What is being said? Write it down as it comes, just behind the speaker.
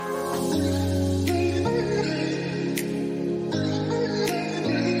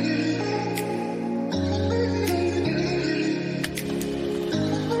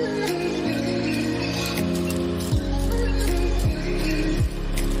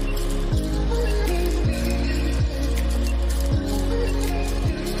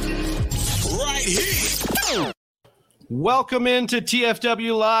Welcome into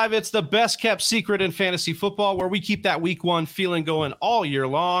TFW Live. It's the best kept secret in fantasy football, where we keep that week one feeling going all year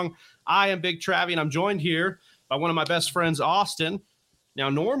long. I am Big Travie, and I'm joined here by one of my best friends, Austin. Now,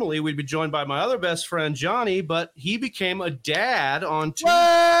 normally we'd be joined by my other best friend, Johnny, but he became a dad on Tuesday.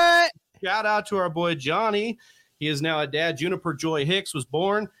 What? Shout out to our boy, Johnny. He is now a dad. Juniper Joy Hicks was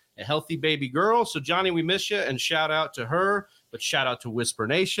born, a healthy baby girl. So, Johnny, we miss you, and shout out to her, but shout out to Whisper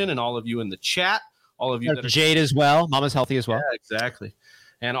Nation and all of you in the chat. All of you that are Jade as well. Mama's healthy as well. Yeah, exactly.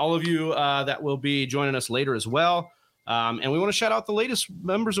 And all of you that will be joining us later as well. And we want to shout out the latest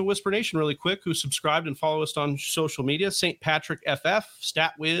members of Whisper Nation really quick who subscribed and follow us on social media. St. Patrick FF,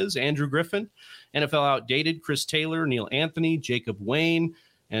 StatWiz, Andrew Griffin, NFL Outdated, Chris Taylor, Neil Anthony, Jacob Wayne,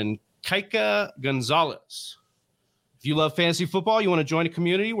 and Kaika Gonzalez. If you love fantasy football, you want to join a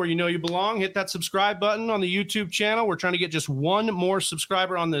community where you know you belong, hit that subscribe button on the YouTube channel. We're trying to get just one more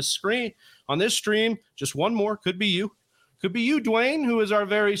subscriber on this screen, on this stream. Just one more. Could be you. Could be you, Dwayne, who is our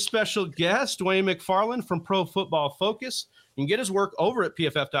very special guest, Dwayne McFarland from Pro Football Focus. You can get his work over at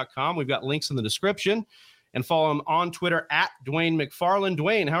pff.com. We've got links in the description. And follow him on Twitter at Dwayne McFarland.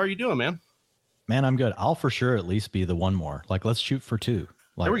 Dwayne, how are you doing, man? Man, I'm good. I'll for sure at least be the one more. Like, let's shoot for two.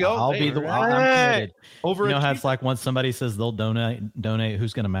 Like, there we go. I'll be the one. I'm committed. Over, you know how it's like once somebody says they'll donate,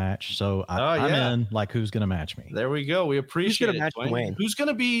 who's going to match? So I'm in. Like, who's going to match me? There we go. We appreciate it, Dwayne. Who's going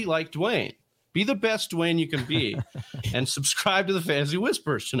to be like Dwayne? Be the best Dwayne you can be, and subscribe to the Fantasy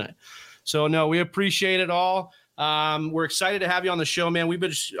Whispers tonight. So no, we appreciate it all. We're excited to have you on the show, man.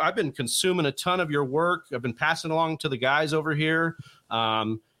 I've been consuming a ton of your work. I've been passing along to the guys over here.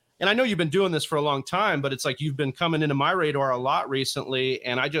 And I know you've been doing this for a long time, but it's like you've been coming into my radar a lot recently,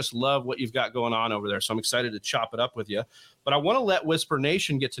 and I just love what you've got going on over there. So I'm excited to chop it up with you. But I want to let Whisper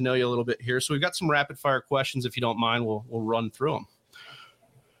Nation get to know you a little bit here. So we've got some rapid fire questions. If you don't mind, we'll run through them.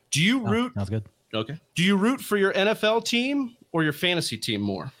 Do you root? Sounds good. Okay. Do you root for your NFL team or your fantasy team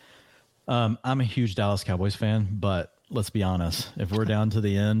more? I'm a huge Dallas Cowboys fan, but let's be honest. If we're down to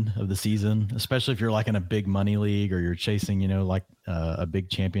the end of the season, especially if you're like in a big money league or you're chasing, like a big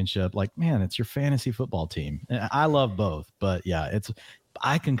championship, like, man, it's your fantasy football team. I love both, but yeah,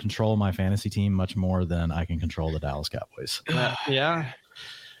 I can control my fantasy team much more than I can control the Dallas Cowboys.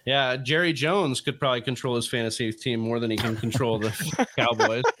 Yeah, Jerry Jones could probably control his fantasy team more than he can control the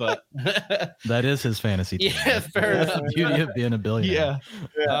Cowboys, but that is his fantasy team. Yeah, fair enough. That's the beauty of being a billionaire.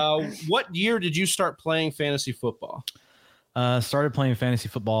 Yeah. What year did you start playing fantasy football? Started playing fantasy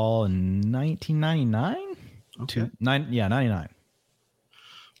football in 1999. Okay. 99.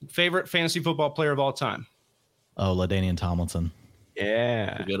 Favorite fantasy football player of all time? Oh, LaDainian Tomlinson. Yeah,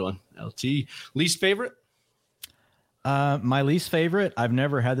 that's a good one. LT. Least favorite? My least favorite, I've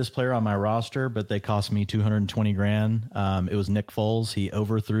never had this player on my roster, but they cost me $220,000. It was Nick Foles. He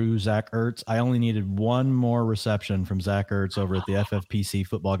overthrew Zach Ertz. I only needed one more reception from Zach Ertz over at the FFPC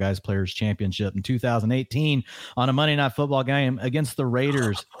Football Guys Players Championship in 2018 on a Monday Night Football game against the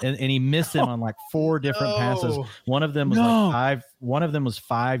Raiders, and he missed him on like four different passes. One of them was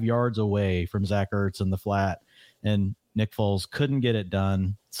 5 yards away from Zach Ertz in the flat, and Nick Foles couldn't get it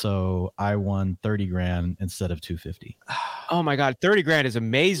done. So I won $30,000 instead of $250,000. Oh my God. $30,000 is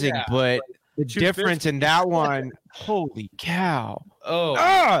amazing, but the difference in that one, holy cow. So,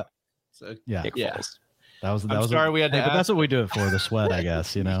 yeah. That was sorry we had to but that's what we do it for, the sweat, I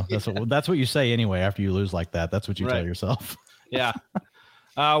guess. That's what you say anyway after you lose like that. That's what you tell yourself. Yeah.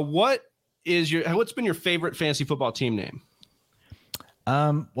 What's been your favorite fantasy football team name?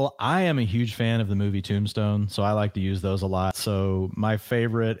 Well, I am a huge fan of the movie Tombstone, so I like to use those a lot. So my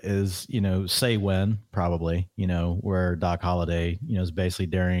favorite is, Say When, probably, where Doc Holliday, is basically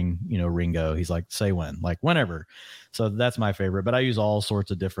daring, Ringo. He's like, say when, like whenever. So that's my favorite, but I use all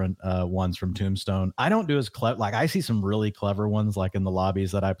sorts of different ones from Tombstone. I don't do as clever. Like I see some really clever ones, like in the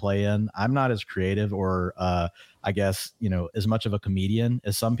lobbies that I play in. I'm not as creative or, I guess, as much of a comedian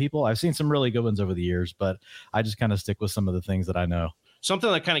as some people. I've seen some really good ones over the years, but I just kind of stick with some of the things that I know.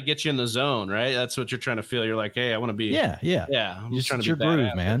 Something that kind of gets you in the zone, right? That's what you're trying to feel. You're like, hey, I want to be. Yeah. I'm just trying to be your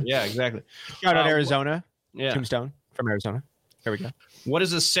groove, man. Yeah, exactly. Shout out Arizona. Yeah. Tombstone from Arizona. There we go. What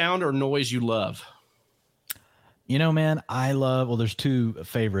is a sound or noise you love? Man, there's two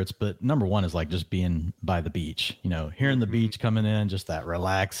favorites, but number one is like just being by the beach, hearing the beach coming in, just that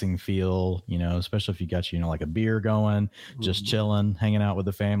relaxing feel, especially if you got, like a beer going, just chilling, hanging out with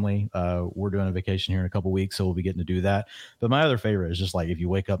the family. We're doing a vacation here in a couple weeks, so we'll be getting to do that. But my other favorite is just like, if you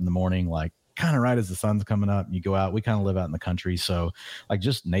wake up in the morning, like kind of right as the sun's coming up, you go out, we kind of live out in the country. So like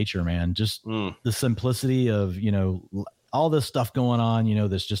just nature, man, just the simplicity of, all this stuff going on,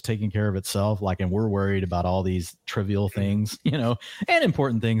 that's just taking care of itself. Like, and we're worried about all these trivial things, and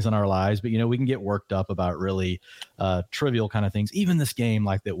important things in our lives. But, we can get worked up about really trivial kind of things. Even this game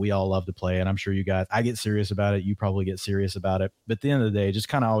like that we all love to play. And I'm sure you guys, I get serious about it. You probably get serious about it. But at the end of the day, it just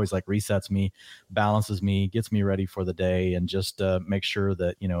kind of always like resets me, balances me, gets me ready for the day, and just make sure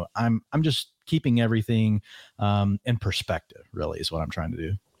that, I'm just keeping everything in perspective, really, is what I'm trying to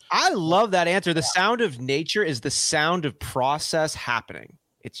do. I love that answer. The sound of nature is the sound of process happening.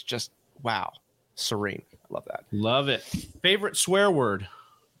 It's just, wow, serene. I love that. Love it. Favorite swear word?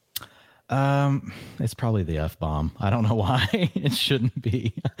 It's probably the F-bomb. I don't know why. It shouldn't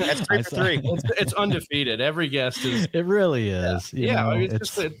be. That's 3 for 3. It's undefeated. Every guest is. It really is. Yeah,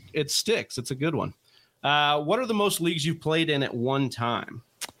 it sticks. It's a good one. What are the most leagues you've played in at one time?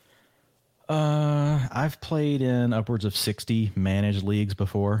 I've played in upwards of 60 managed leagues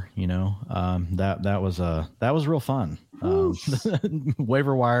before, that was real fun.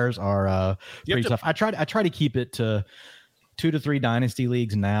 Waiver wires are pretty tough. I try to keep it to 2 to 3 dynasty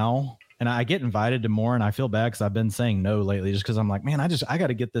leagues now. And I get invited to more, and I feel bad because I've been saying no lately, just because I'm like, man, I got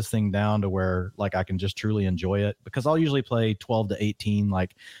to get this thing down to where like I can just truly enjoy it, because I'll usually play 12 to 18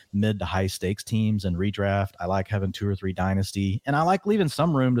 like mid to high stakes teams and redraft. I like having 2 or 3 dynasty, and I like leaving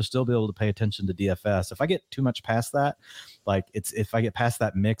some room to still be able to pay attention to DFS. If I get too much past that, like if I get past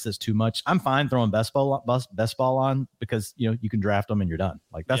that mix, it's too much. I'm fine throwing best ball on, because you can draft them and you're done.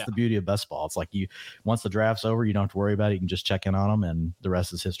 Like that's the beauty of best ball. It's like once the draft's over, you don't have to worry about it. You can just check in on them, and the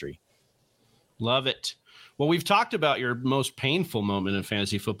rest is history. Love it. Well, we've talked about your most painful moment in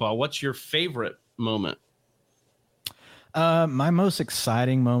fantasy football. What's your favorite moment? My most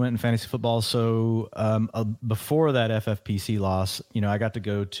exciting moment in fantasy football. So before that FFPC loss, I got to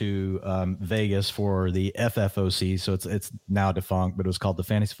go to Vegas for the FFOC. So it's now defunct, but it was called the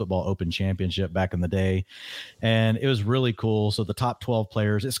Fantasy Football Open Championship back in the day. And it was really cool. So the top 12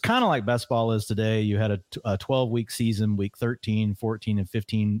 players, it's kind of like best ball is today. You had a 12-week season, week 13, 14, and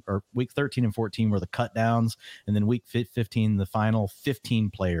 15, or week 13 and 14 were the cut downs. And then week 15, the final 15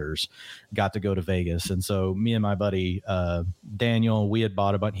 players got to go to Vegas. And so me and my buddy, Daniel, we had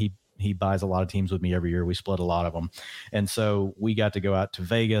bought a bunch. He buys a lot of teams with me every year. We split a lot of them. And so we got to go out to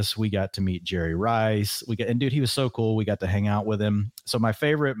Vegas. We got to meet Jerry Rice. And dude, he was so cool. We got to hang out with him. So my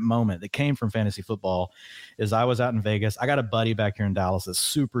favorite moment that came from fantasy football is I was out in Vegas. I got a buddy back here in Dallas that's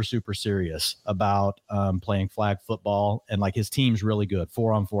super, super serious about playing flag football. And like his team's really good,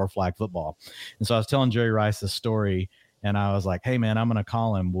 4-on-4 flag football. And so I was telling Jerry Rice this story, and I was like, hey man, I'm going to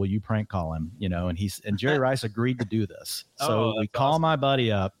call him. Will you prank call him? And Jerry Rice agreed to do this. So we call my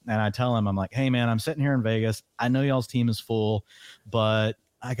buddy up, and I tell him, I'm like, hey man, I'm sitting here in Vegas. I know y'all's team is full, but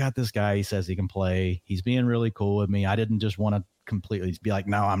I got this guy. He says he can play. He's being really cool with me. I didn't just want to completely be like,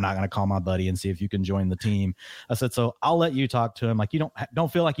 no, I'm not going to call my buddy and see if you can join the team. I said, so I'll let you talk to him. Like, you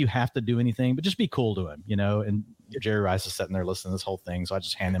don't feel like you have to do anything, but just be cool to him, and Jerry Rice is sitting there listening to this whole thing. So I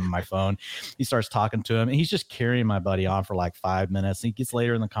just hand him my phone. He starts talking to him, and he's just carrying my buddy on for like 5 minutes. And he gets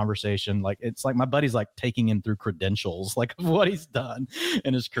later in the conversation, like it's like my buddy's like taking him through credentials, like of what he's done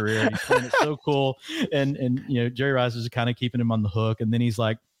in his career. And he's finding it so cool. And Jerry Rice is kind of keeping him on the hook. And then he's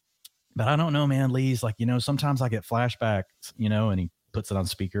like, but I don't know, man. Lee's like, sometimes I get flashbacks, and he puts it on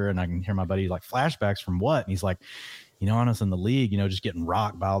speaker, and I can hear my buddy like, flashbacks from what? And he's like, on us in the league, just getting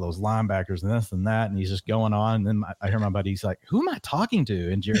rocked by all those linebackers and this and that. And he's just going on. And then I hear my buddy, he's like, who am I talking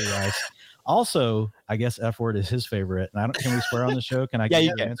to? And Jerry Rice also, I guess F word is his favorite. And can we swear on the show? Can I get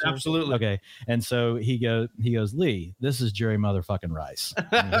your answer? Absolutely. Okay. And so he goes, Lee, this is Jerry motherfucking Rice.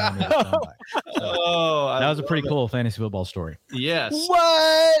 That was a pretty cool fantasy football story. Yes.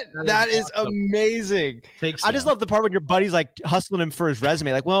 What? That is amazing. I just love the part when your buddy's like hustling him for his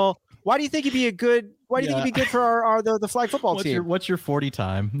resume. Like, well, why do you think he'd be good for the flag football team? What's your 40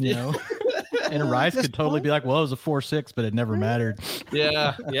 time? And Rice could totally be like, well, it was a 4.6, but it never mattered.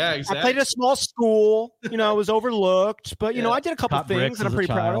 Yeah, exactly. I played at a small school. I was overlooked, but I did a couple Caught things that I'm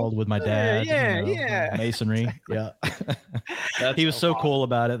pretty proud of. With my dad. Yeah. Masonry. Exactly. Yeah. He was so cool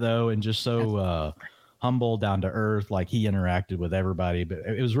about it though, and just so humble, down to earth. Like he interacted with everybody, but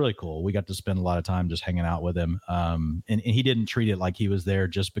it was really cool. We got to spend a lot of time just hanging out with him. And he didn't treat it like he was there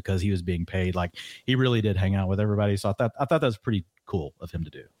just because he was being paid. Like he really did hang out with everybody. So I thought that was pretty cool of him to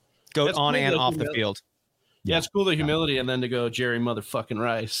do. Go on and off the field. Yeah, it's cool, the humility, and then to go Jerry motherfucking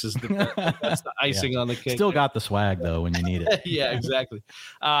Rice is that's the icing on the cake. Still got the swag though when you need it. Yeah, exactly.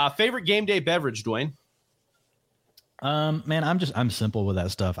 Favorite game day beverage, Dwayne? Man, I'm simple with that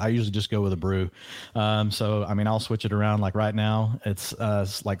stuff. I usually just go with a brew. So, I mean, I'll switch it around. Like right now, it's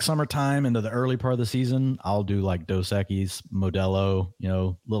like summertime into the early part of the season. I'll do like Dos Equis, Modelo,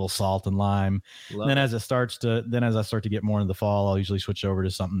 little salt and lime. Then as I start to get more into the fall, I'll usually switch over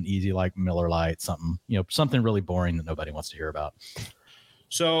to something easy like Miller Lite, something really boring that nobody wants to hear about.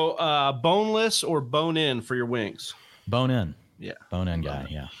 So, boneless or bone in for your wings? Bone in. Yeah. Bone in guy.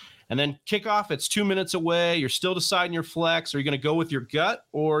 Yeah. And then kickoff, it's 2 minutes away. You're still deciding your flex. Are you going to go with your gut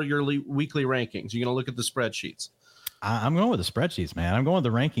or your weekly rankings? You're going to look at the spreadsheets. I'm going with the spreadsheets, man. I'm going with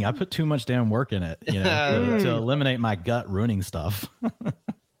the ranking. I put too much damn work in it, to eliminate my gut ruining stuff.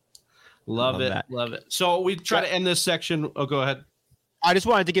 Love it. So we try to end this section. Oh, go ahead. I just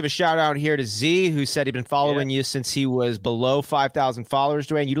wanted to give a shout out here to Z, who said he'd been following you since he was below 5,000 followers.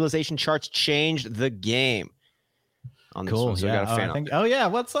 Dwayne, utilization charts changed the game. On this one, so yeah.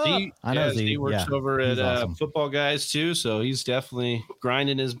 What's up? I know Z works over at awesome. Football Guys too, so he's definitely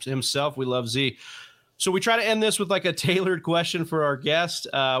grinding himself. We love Z. So we try to end this with like a tailored question for our guest.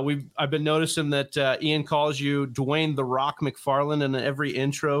 I've been noticing that Ian calls you Dwayne The Rock McFarland in every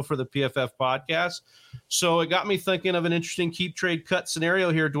intro for the PFF podcast. So it got me thinking of an interesting keep trade cut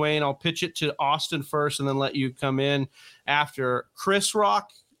scenario here, Dwayne. I'll pitch it to Austin first and then let you come in after. Chris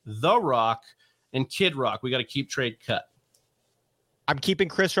Rock, The Rock, and Kid Rock. We got to keep trade cut. I'm keeping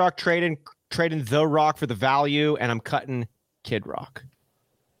Chris Rock, trading The Rock for the value, and I'm cutting Kid Rock.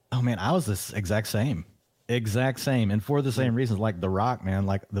 Oh man, I was this exact same, and for the same reasons. Like The Rock, man,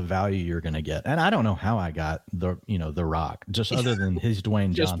 like the value you're gonna get, and I don't know how I got The Rock, just other than his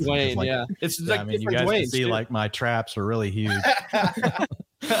Dwayne Johnson. Just Dwayne, yeah. It's like you guys can see like my traps are really huge.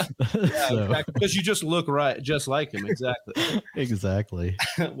 Exactly. Because you just look just like him. Exactly.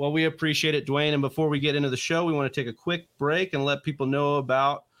 Well, we appreciate it, Dwayne. And before we get into the show, we want to take a quick break and let people know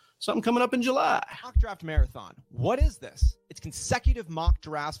about something coming up in July. Mock Draft Marathon. What is this? It's consecutive mock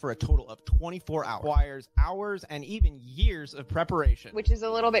drafts for a total of 24 hours. Requires hours and even years of preparation. Which is a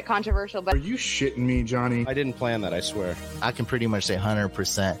little bit controversial, but... Are you shitting me, Johnny? I didn't plan that, I swear. I can pretty much say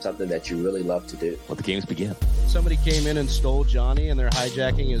 100%. Something that you really love to do. Let the games begin. Somebody came in and stole Johnny and they're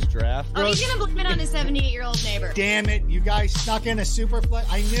hijacking his draft. Oh, he's going to blame it on his 78-year-old neighbor. Damn it, you guys snuck in a super flex.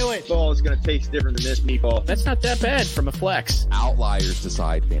 I knew it. Ball is going to taste different than this meatball. That's not that bad from a flex. Outliers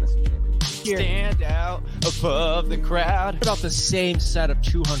decide fantasy champions. Stand out above the crowd. About the same set of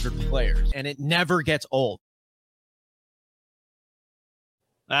 200 players, and it never gets old.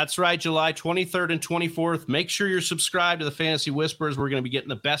 That's right, July 23rd and 24th. Make sure you're subscribed to the Fantasy Whispers. We're going to be getting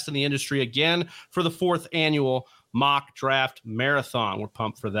the best in the industry again for the 4th annual Mock Draft Marathon. We're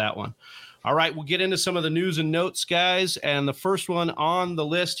pumped for that one. All right, we'll get into some of the news and notes, guys. And the first one on the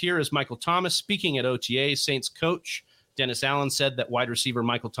list here is Michael Thomas speaking at OTA. Saints coach Dennis Allen said that wide receiver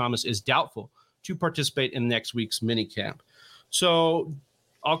Michael Thomas is doubtful to participate in next week's minicamp. So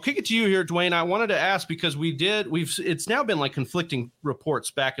I'll kick it to you here, Dwayne. I wanted to ask because it's now been like conflicting reports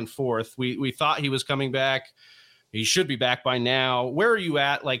back and forth. We thought he was coming back. He should be back by now. Where are you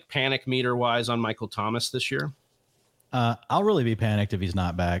at, like panic meter wise, on Michael Thomas this year? I'll really be panicked if he's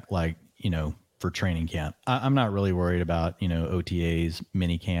not back, for training camp. I'm not really worried about, OTAs,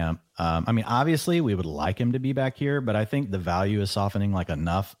 mini camp. I mean, obviously we would like him to be back here, but I think the value is softening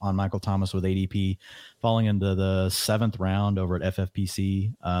enough on Michael Thomas with ADP falling into the 7th round over at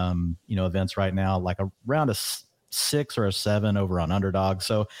FFPC, events right now, like around a 6 or a 7 over on Underdog.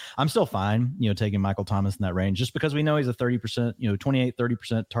 So I'm still fine, taking Michael Thomas in that range just because we know he's a 30%,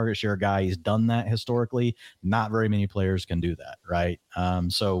 28-30% target share guy. He's done that historically. Not very many players can do that. Right.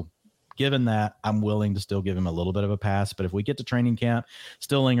 So given that, I'm willing to still give him a little bit of a pass. But if we get to training camp,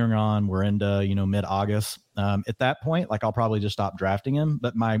 still lingering on, we're into, mid-August. At that point, I'll probably just stop drafting him.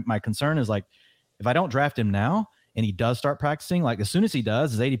 But my concern is if I don't draft him now and he does start practicing, as soon as he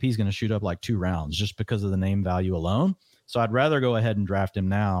does, his ADP is going to shoot up 2 rounds just because of the name value alone. So I'd rather go ahead and draft him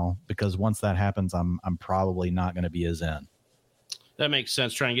now because once that happens, I'm probably not going to be as in. That makes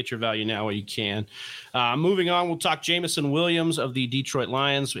sense. Try and get your value now while you can. Moving on, we'll talk Jameson Williams of the Detroit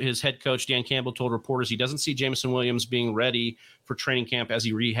Lions. His head coach, Dan Campbell, told reporters he doesn't see Jameson Williams being ready for training camp as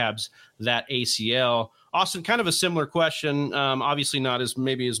he rehabs that ACL. Austin, kind of a similar question. Obviously not as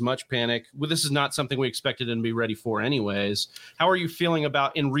much panic. Well, this is not something we expected him to be ready for anyways. How are you feeling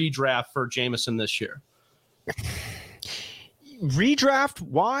about in redraft for Jameson this year? Redraft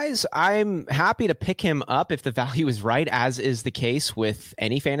wise, I'm happy to pick him up if the value is right, as is the case with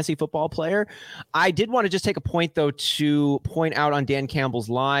any fantasy football player. I did want to just take a point, though, to point out on Dan Campbell's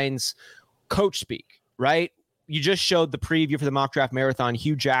lines, coach speak, right? You just showed the preview for the Mock Draft Marathon.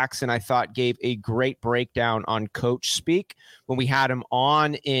 Hugh Jackson, I thought, gave a great breakdown on coach speak when we had him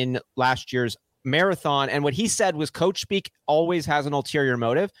on in last year's marathon. And what he said was coach speak always has an ulterior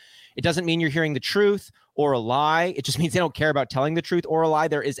motive. It doesn't mean you're hearing the truth or a lie. It just means they don't care about telling the truth or a lie.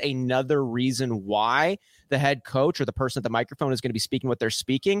 There is another reason why the head coach or the person at the microphone is going to be speaking what they're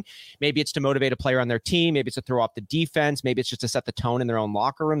speaking. Maybe it's to motivate a player on their team. Maybe it's to throw off the defense. Maybe it's just to set the tone in their own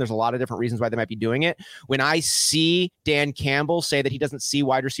locker room. There's a lot of different reasons why they might be doing it. When I see Dan Campbell say that he doesn't see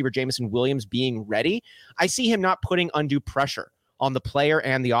wide receiver Jameson Williams being ready, I see him not putting undue pressure on the player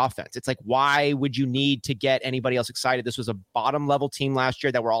and the offense. It's like, why would you need to get anybody else excited? This was a bottom level team last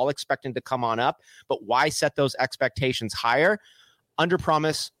year that we're all expecting to come on up, but why set those expectations higher? Under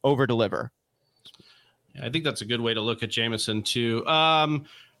promise, over deliver. I think that's a good way to look at Jameson too.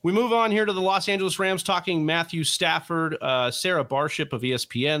 We move on here to the Los Angeles Rams talking Matthew Stafford. Sarah Barship of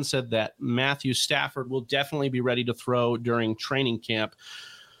ESPN said that Matthew Stafford will definitely be ready to throw during training camp.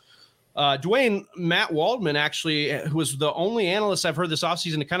 Dwayne, Matt Waldman, actually, who was the only analyst I've heard this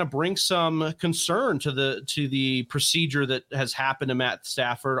offseason to kind of bring some concern to the procedure that has happened to Matt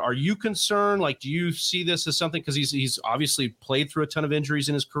Stafford. Are you concerned? Like, do you see this as something, because he's obviously played through a ton of injuries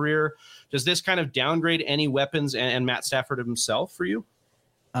in his career? Does this kind of downgrade any weapons and Matt Stafford himself for you?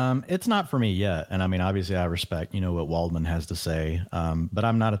 It's not for me yet. And I mean, obviously I respect, what Waldman has to say. But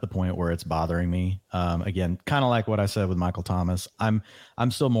I'm not at the point where it's bothering me. Again, kind of like what I said with Michael Thomas, I'm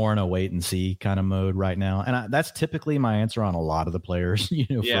still more in a wait and see kind of mode right now. And that's typically my answer on a lot of the players,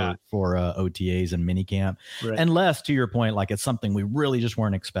 for OTAs and minicamp, right. Unless, to your point, like it's something we really just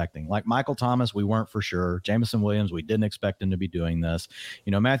weren't expecting. Like Michael Thomas, we weren't for sure. Jameson Williams, we didn't expect him to be doing this.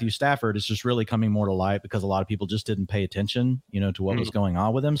 Matthew Stafford is just really coming more to light because a lot of people just didn't pay attention, to what was going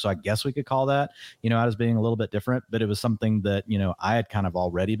on with him. So I guess we could call that, out as being a little bit different, but it was something that, I had kind of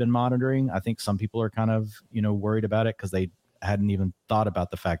already been monitoring. I think some people are kind of, worried about it because they hadn't even thought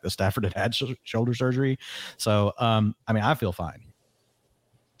about the fact that Stafford had shoulder surgery. So, I feel fine.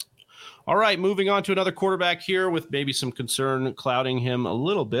 All right, moving on to another quarterback here with maybe some concern clouding him a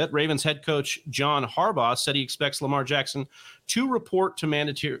little bit. Ravens head coach John Harbaugh said he expects Lamar Jackson to report to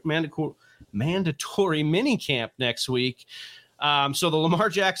mandatory minicamp next week. So the Lamar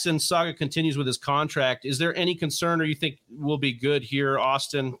Jackson saga continues with his contract. Is there any concern, or you think we'll be good here,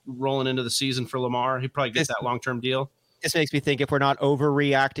 Austin, rolling into the season for Lamar? He probably gets that long-term deal. This makes me think, if we're not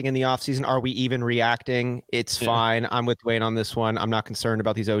overreacting in the offseason, are we even reacting? It's fine. I'm with Dwayne on this one. I'm not concerned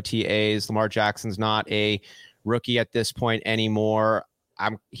about these OTAs. Lamar Jackson's not a rookie at this point anymore.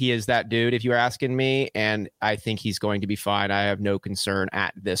 He is that dude, if you're asking me, and I think he's going to be fine. I have no concern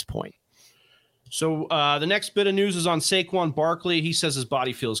at this point. So the next bit of news is on Saquon Barkley. He says his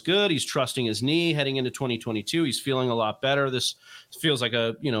body feels good. He's trusting his knee heading into 2022. He's feeling a lot better. This feels like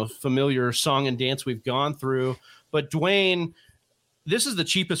a familiar song and dance we've gone through. But Dwayne, this is the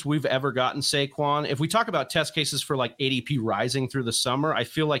cheapest we've ever gotten Saquon. If we talk about test cases for like ADP rising through the summer, I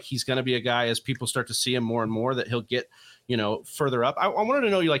feel like he's going to be a guy, as people start to see him more and more, that he'll get further up. I wanted to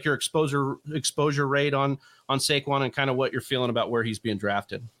know your exposure rate on Saquon and kind of what you're feeling about where he's being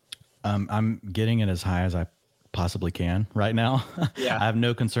drafted. I'm getting it as high as I possibly can right now. Yeah. I have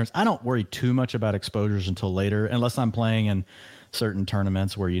no concerns. I don't worry too much about exposures until later, unless I'm playing in certain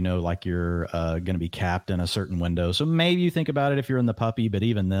tournaments where like you're going to be capped in a certain window. So maybe you think about it if you're in the puppy, but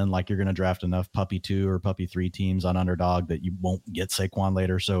even then, like, you're going to draft enough puppy 2 or puppy 3 teams on Underdog that you won't get Saquon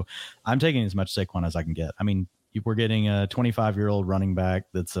later. So I'm taking as much Saquon as I can get. I mean, we're getting a 25-year-old running back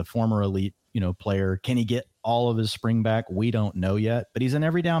that's a former elite player. Can he get all of his spring back? We don't know yet, but he's an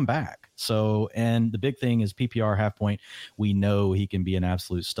every down back. So, and the big thing is PPR half point. We know he can be an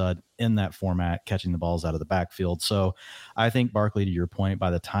absolute stud in that format, catching the balls out of the backfield. So I think Barkley, to your point, by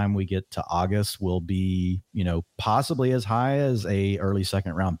the time we get to August, will be, possibly as high as a early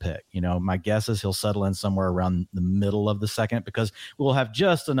second round pick. My guess is he'll settle in somewhere around the middle of the second, because we'll have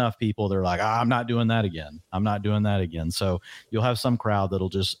just enough people that are like, I'm not doing that again. So you'll have some crowd that'll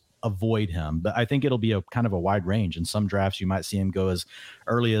just avoid him, but I think it'll be a kind of a wide range. In some drafts, you might see him go as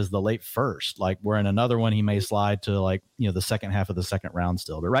early as the late first, like where in another one, he may slide to the second half of the second round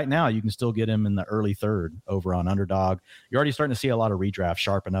still. But right now you can still get him in the early third over on Underdog. You're already starting to see a lot of redrafts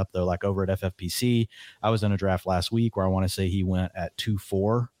sharpen up though, like over at FFPC. I was in a draft last week where I want to say he went at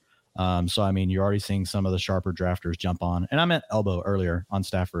 2-4. So, I mean, you're already seeing some of the sharper drafters jump on, and I meant elbow earlier on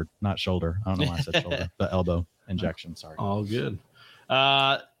Stafford, not shoulder. I don't know why I said shoulder, but elbow injection. Sorry. All good.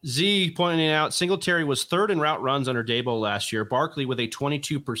 Z pointing out Singletary was third in route runs under Daboll last year. Barkley with a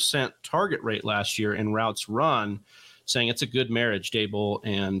 22% target rate last year in routes run, saying it's a good marriage, Daboll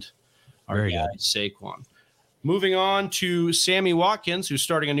and our guy Saquon. Moving on to Sammy Watkins, who's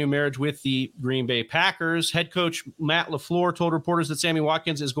starting a new marriage with the Green Bay Packers. Head coach Matt LaFleur told reporters that Sammy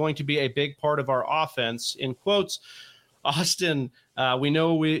Watkins is going to be a big part of our offense. In quotes, Austin, we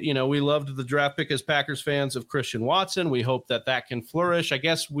know we loved the draft pick as Packers fans of Christian Watson. We hope that can flourish. I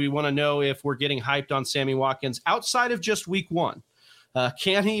guess we want to know if we're getting hyped on Sammy Watkins outside of just week 1.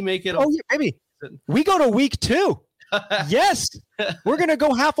 Can he make it? Oh, yeah, maybe. We go to week 2. Yes, we're going to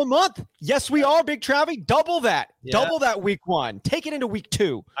go half a month. Yes, we are, Big Travie. Double that. Yeah. Double that week 1. Take it into week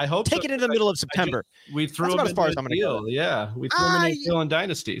 2. I hope Take it into the middle of September. We threw him about as far as I'm going to go. Yeah, we threw him in the deal in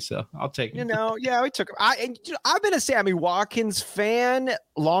Dynasty, so I'll take it. We took him. I've been a Sammy Watkins fan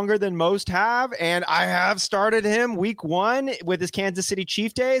longer than most have, and I have started him week 1 with his Kansas City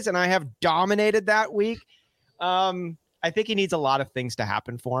Chief days, and I have dominated that week. I think he needs a lot of things to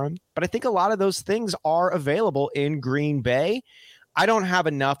happen for him, but I think a lot of those things are available in Green Bay. I don't have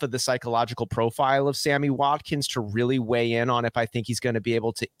enough of the psychological profile of Sammy Watkins to really weigh in on if I think he's going to be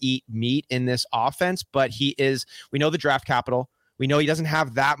able to eat meat in this offense, but we know the draft capital. We know he doesn't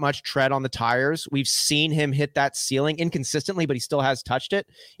have that much tread on the tires. We've seen him hit that ceiling inconsistently, but he still has touched it,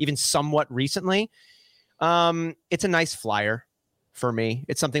 even somewhat recently. It's a nice flyer for me.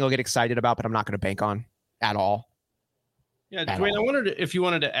 It's something I'll get excited about, but I'm not going to bank on at all. Yeah, Dwayne, I wondered if you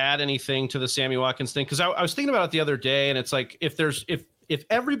wanted to add anything to the Sammy Watkins thing, because I was thinking about it the other day, and it's like if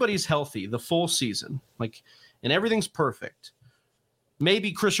everybody's healthy the full season, and everything's perfect,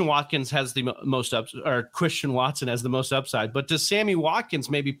 maybe Christian Watson has the most upside. But does Sammy Watkins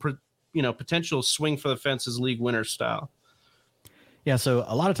maybe potential swing for the fences league winner style? Yeah, so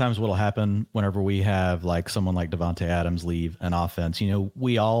a lot of times what'll happen whenever we have someone like Davante Adams leave an offense,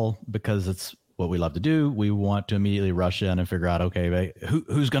 we all, because it's what we love to do, we want to immediately rush in and figure out, okay,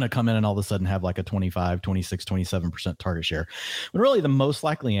 who's going to come in and all of a sudden have a 25, 26, 27% target share. But really the most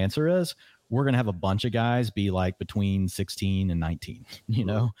likely answer is we're going to have a bunch of guys be between 16 and 19,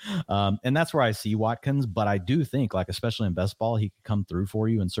 and that's where I see Watkins. But I do think especially in best ball, he could come through for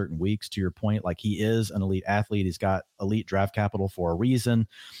you in certain weeks. To your point, he is an elite athlete. He's got elite draft capital for a reason.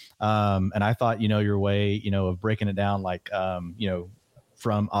 And I thought, your way, of breaking it down,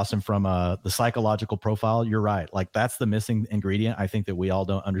 from Austin, from the psychological profile, you're right. That's the missing ingredient. I think that we all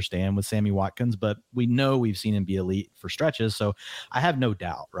don't understand with Sammy Watkins, but we know we've seen him be elite for stretches. So I have no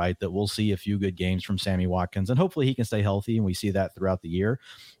doubt, right, that we'll see a few good games from Sammy Watkins, and hopefully he can stay healthy, and we see that throughout the year.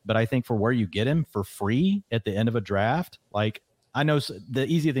 But I think for where you get him for free at the end of a draft, I know the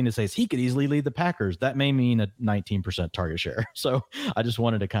easy thing to say is he could easily lead the Packers. That may mean a 19% target share. So I just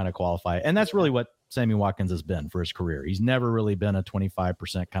wanted to kind of qualify. And that's really what Sammy Watkins has been for his career. He's never really been a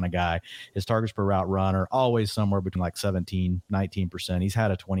 25% kind of guy. His targets per route run are always somewhere between 17, 19%. He's had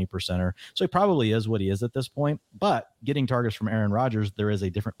a 20%er. So he probably is what he is at this point. But getting targets from Aaron Rodgers, there is a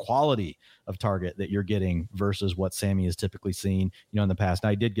different quality of target that you're getting versus what Sammy has typically seen, in the past.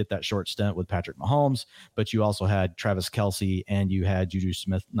 Now, I did get that short stint with Patrick Mahomes, but you also had Travis Kelce and you had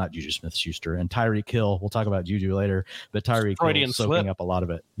not Juju Smith-Schuster, and Tyreek Hill. We'll talk about Juju later, but Tyreek Hill soaking up a lot of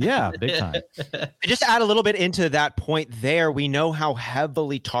it. Yeah, big time. Just add a little bit into that point there. We know how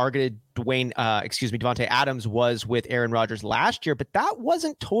heavily targeted Davante Adams was with Aaron Rodgers last year, but that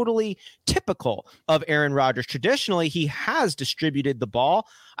wasn't totally typical of Aaron Rodgers. Traditionally, he has distributed the ball.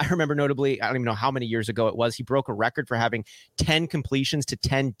 I remember notably, I don't even know how many years ago it was, he broke a record for having 10 completions to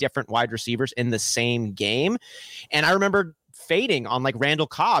 10 different wide receivers in the same game. And I remember fading on Randall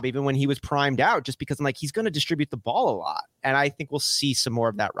Cobb, even when he was primed out, just because I'm he's going to distribute the ball a lot. And I think we'll see some more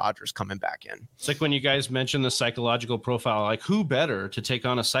of that Rodgers coming back in. It's when you guys mentioned the psychological profile, who better to take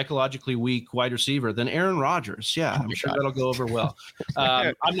on a psychologically weak wide receiver than Aaron Rodgers? Yeah, I'm sure that'll go over well.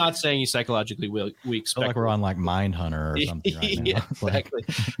 I'm not saying he's psychologically weak. I feel like we're on Mindhunter or something right now. Yeah, exactly.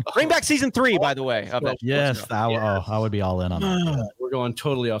 Bring back season 3, by the way. Yes, I would be all in on that. We're going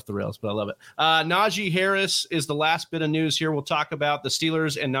totally off the rails, but I love it. Najee Harris is the last bit of news here. We'll talk about the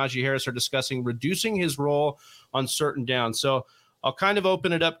Steelers, and Najee Harris are discussing reducing his role on certain downs. So I'll kind of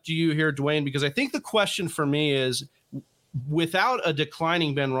open it up to you here, Dwayne, because I think the question for me is, without a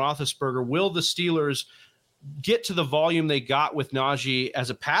declining Ben Roethlisberger, will the Steelers get to the volume they got with Najee as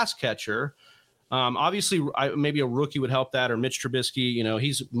a pass catcher? Obviously, maybe a rookie would help that, or Mitch Trubisky.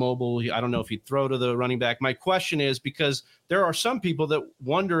 He's mobile. I don't know if he'd throw to the running back. My question is, because there are some people that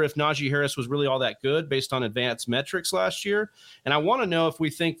wonder if Najee Harris was really all that good based on advanced metrics last year. And I want to know if we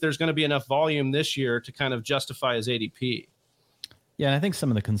think there's going to be enough volume this year to kind of justify his ADP. Yeah, and I think some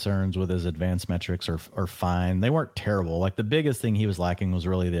of the concerns with his advanced metrics are fine. They weren't terrible. The biggest thing he was lacking was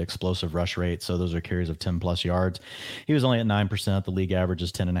really the explosive rush rate. So those are carries of 10 plus yards. He was only at 9%. The league average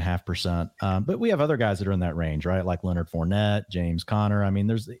is 10.5%. But we have other guys that are in that range, right? Like Leonard Fournette, James Conner. I mean,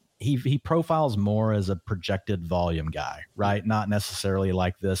 he profiles more as a projected volume guy, right? Not necessarily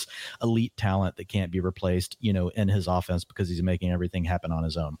like this elite talent that can't be replaced, in his offense because he's making everything happen on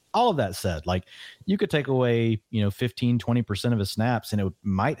his own. All of that said, like you could take away, 15, 20% of his snaps and it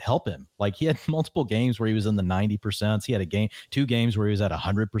might help him. Like he had multiple games where he was in the 90%. He had two games where he was at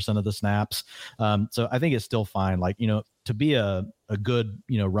 100% of the snaps. So I think it's still fine. Like, to be a good,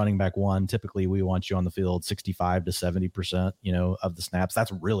 running back one, typically we want you on the field 65 to 70%, of the snaps.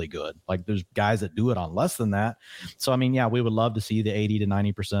 That's really good. Like there's guys that do it on less than that. So, I mean, yeah, we would love to see the 80 to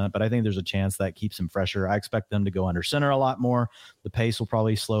 90%, but I think there's a chance that keeps him fresher. I expect them to go under center a lot more. The pace will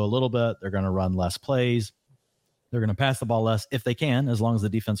probably slow a little bit. They're going to run less plays. They're going to pass the ball less if they can, as long as the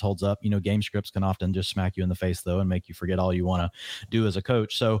defense holds up. Game scripts can often just smack you in the face, though, and make you forget all you want to do as a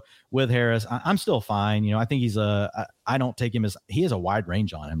coach. So with Harris, I'm still fine. I think I don't take him as he has a wide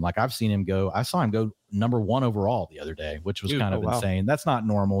range on him. Like I saw him go number 1 overall the other day, which was kind of insane. That's not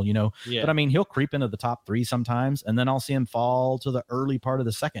normal, but I mean, he'll creep into the top 3 sometimes, and then I'll see him fall to the early part of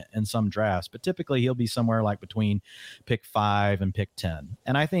the second in some drafts, but typically he'll be somewhere like between pick 5 and pick 10.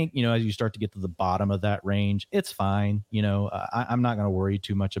 And I think, as you start to get to the bottom of that range, it's fine. I'm not going to worry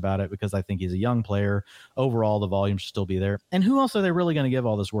too much about it because I think he's a young player. Overall, the volume should still be there. And who else are they really going to give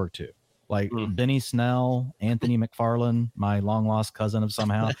all this work to? Like Benny Snell, Anthony McFarland, my long lost cousin of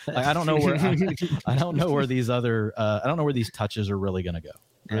somehow. Like, I don't know where I don't know where these other I don't know where these touches are really going to go.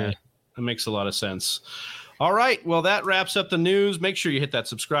 Right. That makes a lot of sense. All right. Well, that wraps up the news. Make sure you hit that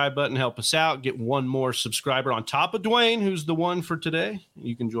subscribe button. Help us out. Get one more subscriber on top of Dwayne, who's the one for today.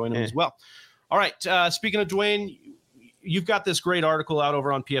 You can join him as well. All right. Speaking of Dwayne, you've got this great article out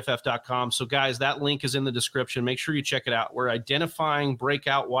over on pff.com. So guys, that link is in the description. Make sure you check it out. We're identifying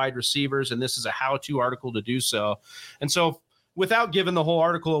breakout wide receivers, and this is a how-to article to do so. And so without giving the whole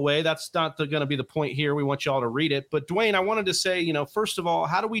article away, that's not going to be the point here. We want you all to read it. But Dwayne, I wanted to say, first of all,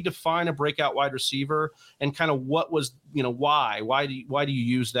 how do we define a breakout wide receiver, and kind of what was, why do you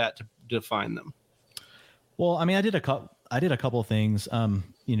use that to define them? Well, I mean, I did a couple of things,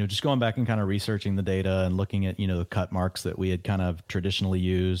 just going back and kind of researching the data and looking at, the cut marks that we had kind of traditionally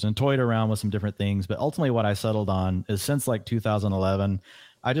used and toyed around with some different things. But ultimately what I settled on is since like 2011,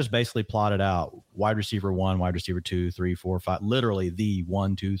 I just basically plotted out wide receiver 1, wide receiver 2, 3, 4, 5, literally the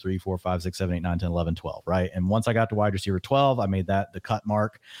 1, 2, 3, 4, 5, 6, 7, 8, 9, 10, 11, 12. Right. And once I got to wide receiver 12, I made that the cut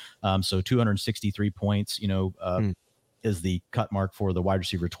mark. So 263 points, is the cut mark for the wide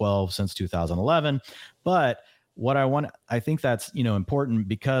receiver 12 since 2011. But what I think that's, important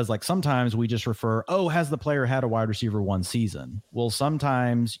because like sometimes we just refer, has the player had a wide receiver 1 season? Well,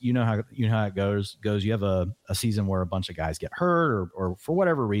 sometimes, how it goes, you have a season where a bunch of guys get hurt or for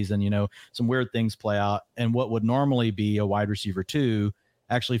whatever reason, some weird things play out. And what would normally be a wide receiver 2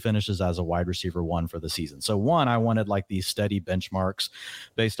 actually finishes as a wide receiver 1 for the season. So I wanted like these steady benchmarks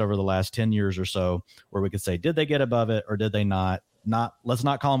based over the last 10 years or so where we could say, did they get above it or did they not? Let's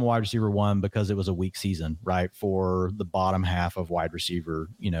not call him a wide receiver 1 because it was a weak season, right? For the bottom half of wide receiver,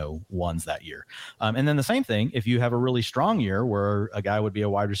 ones that year. And then the same thing, if you have a really strong year where a guy would be a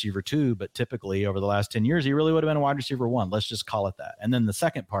wide receiver 2, but typically over the last 10 years, he really would have been a wide receiver 1. Let's just call it that. And then the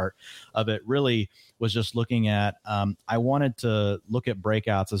second part of it really was just looking at, I wanted to look at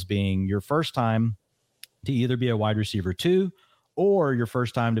breakouts as being your first time to either be a wide receiver 2 or your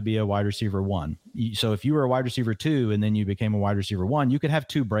first time to be a wide receiver 1. So if you were a wide receiver 2 and then you became a wide receiver 1, you could have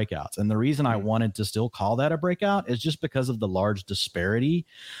 2 breakouts. And the reason I wanted to still call that a breakout is just because of the large disparity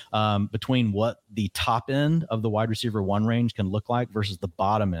between what the top end of the wide receiver 1 range can look like versus the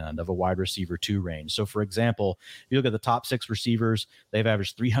bottom end of a wide receiver 2 range. So for example, if you look at the top 6 receivers, they've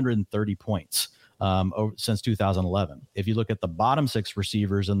averaged 330 points. Since 2011. If you look at the bottom 6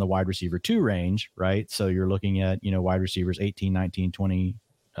 receivers in the wide receiver 2 range, right? So you're looking at, wide receivers 18, 19, 20,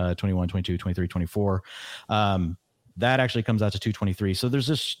 21, 22, 23, 24. That actually comes out to 223. So there's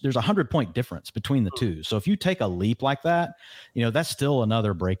a 100-point difference between the two. So if you take a leap like that, that's still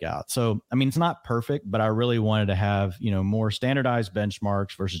another breakout. So, I mean, it's not perfect, but I really wanted to have, more standardized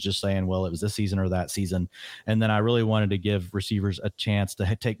benchmarks versus just saying, well, it was this season or that season. And then I really wanted to give receivers a chance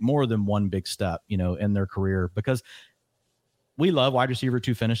to take more than one big step, in their career, because we love wide receiver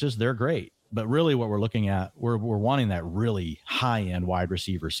 2 finishes. They're great. But really what we're looking at, we're wanting that really high-end wide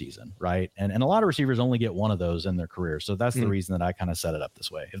receiver season, right? And a lot of receivers only get one of those in their career. So that's the reason that I kind of set it up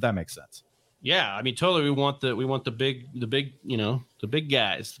this way, if that makes sense. Yeah, I mean, totally. We want the big, the big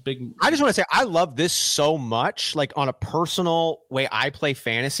guys, I just want to say I love this so much, like on a personal way I play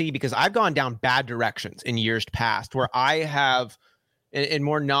fantasy, because I've gone down bad directions in years past where I have in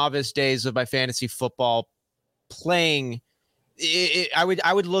more novice days of my fantasy football playing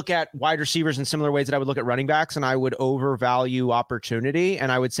I would look at wide receivers in similar ways that I would look at running backs, and I would overvalue opportunity.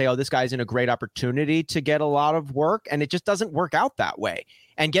 And I would say, oh, this guy's in a great opportunity to get a lot of work. And it just doesn't work out that way.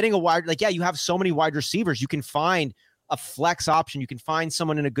 And getting a wide, like, yeah, you have so many wide receivers. You can find a flex option. You can find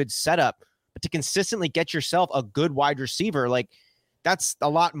someone in a good setup, but to consistently get yourself a good wide receiver, like that's a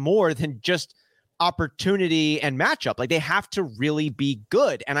lot more than just opportunity and matchup. Like they have to really be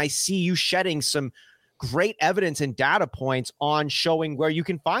good. And I see you shedding some great evidence and data points on showing where you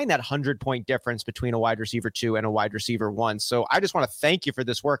can find that 100-point difference between a wide receiver 2 and a wide receiver 1. So I just want to thank you for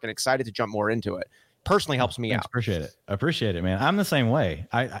this work and excited to jump more into it. Personally helps me out. Appreciate it, man. I'm the same way.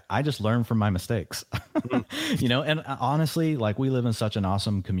 I just learn from my mistakes, and honestly, like we live in such an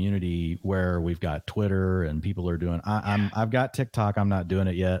awesome community where we've got Twitter and people are doing, I've got TikTok. I'm not doing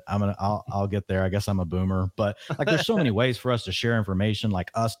it yet. I'll get there. I guess I'm a boomer, but like, there's so many ways for us to share information, like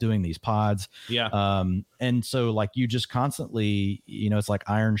us doing these pods. Yeah. And so like you just constantly, it's like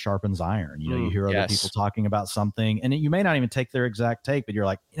iron sharpens iron, you hear other people talking about something and you may not even take their exact take, but you're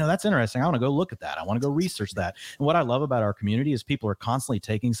like, that's interesting. I want to go look at that. I want to go research that. And what I love about our community is people are constantly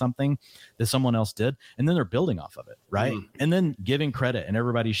taking something that someone else did and then they're building off of it, right? And then giving credit and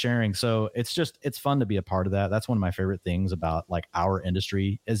everybody sharing. So it's fun to be a part of that. That's one of my favorite things about like our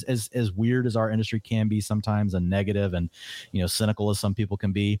industry. As weird as our industry can be sometimes, and negative and cynical as some people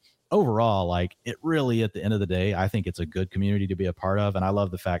can be, overall, like it really, at the end of the day, I think it's a good community to be a part of. And I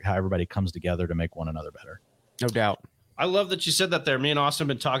love the fact how everybody comes together to make one another better. No doubt. I love that you said that there. Me and Austin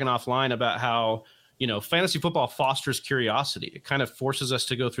have been talking offline about how, fantasy football fosters curiosity. It kind of forces us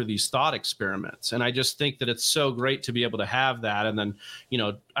to go through these thought experiments. And I just think that it's so great to be able to have that. And then,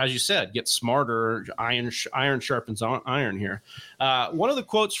 as you said, get smarter. Iron sharpens iron here. One of the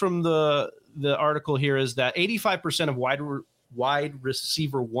quotes from the article here is that 85% of wide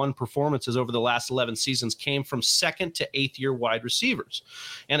receiver 1 performances over the last 11 seasons came from 2nd to 8th year wide receivers.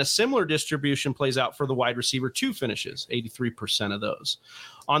 And a similar distribution plays out for the wide receiver 2 finishes, 83% of those.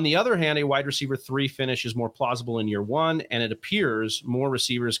 On the other hand, a wide receiver 3 finish is more plausible in year 1, and it appears more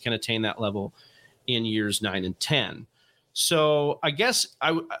receivers can attain that level in years 9 and 10. So I guess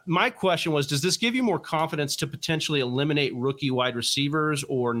my question was, does this give you more confidence to potentially eliminate rookie wide receivers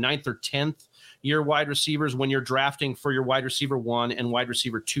or 9th or 10th year wide receivers when you're drafting for your wide receiver 1 and wide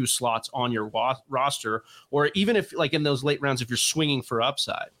receiver 2 slots on your roster, or even if like in those late rounds, if you're swinging for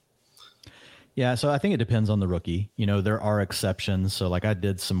upside? Yeah, so I think it depends on the rookie. There are exceptions. So like I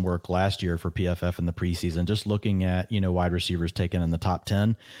did some work last year for PFF in the preseason, just looking at, wide receivers taken in the top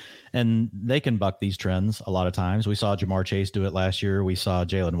 10. And they can buck these trends a lot of times. We saw Jamar Chase do it last year. We saw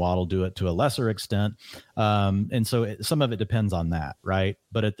Jalen Waddle do it to a lesser extent. And so some of it depends on that, right?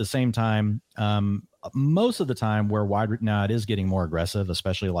 But at the same time, most of the time where now it is getting more aggressive,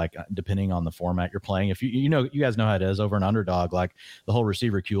 especially like depending on the format you're playing. If you guys know how it is over an underdog, like the whole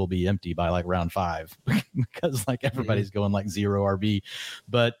receiver queue will be empty by like round 5 because like everybody's going like 0 RB.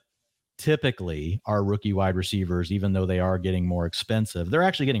 But typically our rookie wide receivers, even though they are getting more expensive, they're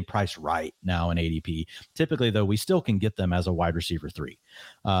actually getting priced right now in ADP. Typically, though, we still can get them as a wide receiver 3.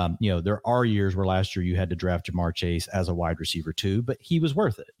 There are years where last year you had to draft Jamar Chase as a wide receiver 2, but he was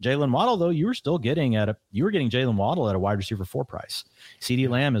worth it. Jalen Waddle, though, you were getting Jalen Waddle at a wide receiver 4 price. CeeDee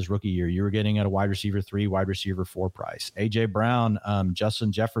Lamb is rookie year. You were getting at a wide receiver 3, wide receiver 4 price. AJ Brown,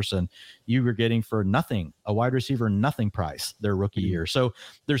 Justin Jefferson, you were getting for nothing, a wide receiver nothing price their rookie year. So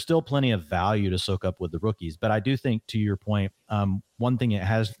there's still plenty of value to soak up with the rookies. But I do think, to your point, one thing it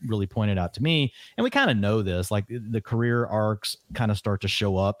has really pointed out to me, and we kind of know this, like the career arcs kind of start to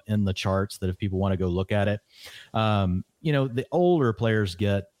show up in the charts, that if people want to go look at it, the older players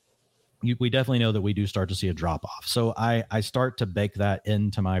we definitely know that we do start to see a drop off. So I start to bake that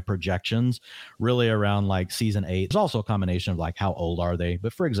into my projections really around like season 8. There's also a combination of like, how old are they?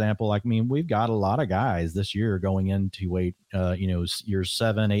 But for example, we've got a lot of guys this year going into years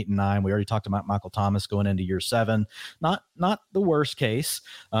 7, 8, and 9. We already talked about Michael Thomas going into year 7. Not the worst case,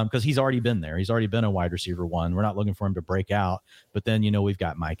 because he's already been there. He's already been a wide receiver 1. We're not looking for him to break out. But then, we've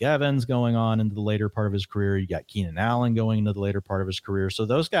got Mike Evans going on into the later part of his career. You got Keenan Allen going into the later part of his career. So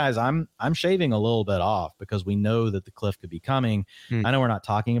those guys, I'm shaving a little bit off because we know that the cliff could be coming. I know we're not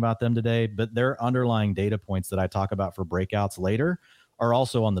talking about them today, but their underlying data points that I talk about for breakouts later are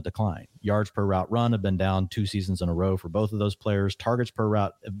also on the decline. Yards per route run have been down 2 seasons in a row for both of those players. Targets per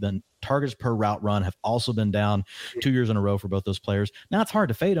route run have also been down 2 years in a row for both those players. Now it's hard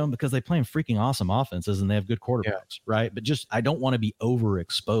to fade them because they play in freaking awesome offenses and they have good quarterbacks, right? But I don't want to be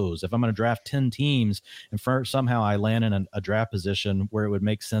overexposed. If I'm going to draft 10 teams and somehow I land in a draft position where it would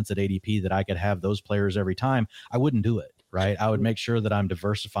make sense at ADP that I could have those players every time, I wouldn't do it, right? I would make sure that I'm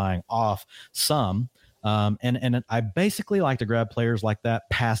diversifying off some And I basically like to grab players like that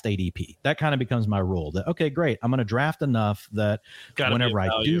past ADP. That kind of becomes my rule that, okay, great, I'm going to draft enough that whenever I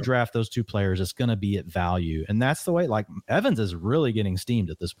do draft those two players, it's going to be at value. And that's the way, like, Evans is really getting steamed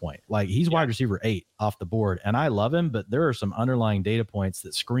at this point. Like, he's wide receiver 8 off the board, and I love him, but there are some underlying data points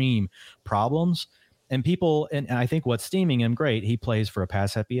that scream problems. And people, and I think what's steaming him, great, he plays for a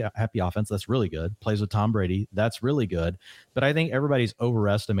pass happy offense. That's really good. Plays with Tom Brady. That's really good. But I think everybody's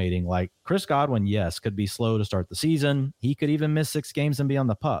overestimating, like, Chris Godwin, yes, could be slow to start the season. He could even miss 6 games and be on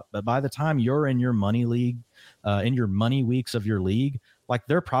the pup. But by the time you're in your money league, in your money weeks of your league, like,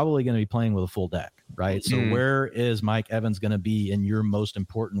 they're probably going to be playing with a full deck, right? So where is Mike Evans going to be in your most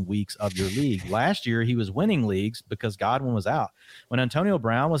important weeks of your league? Last year, he was winning leagues because Godwin was out. When Antonio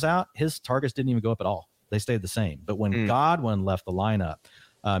Brown was out, his targets didn't even go up at all. They stayed the same. But when Godwin left the lineup,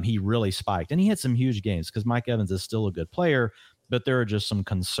 he really spiked. And he had some huge games because Mike Evans is still a good player, but there are just some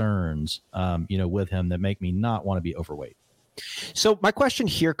concerns, with him that make me not want to be overweight. So my question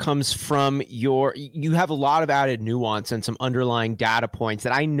here comes from you have a lot of added nuance and some underlying data points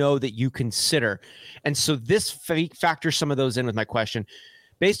that I know that you consider. And so this factors some of those in with my question.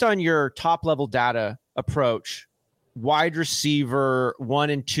 Based on your top level data approach, wide receiver 1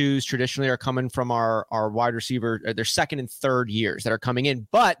 and 2s traditionally are coming from our wide receiver, their second and third years that are coming in,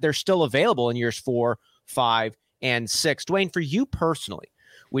 but they're still available in years 4, 5, and 6. Dwayne, for you personally,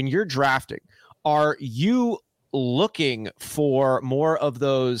 when you're drafting, are you looking for more of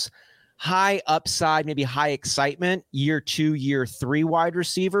those high upside, maybe high excitement, year 2, year 3 wide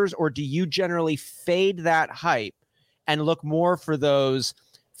receivers, or do you generally fade that hype and look more for those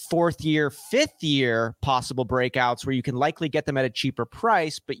 4th year, 5th year possible breakouts where you can likely get them at a cheaper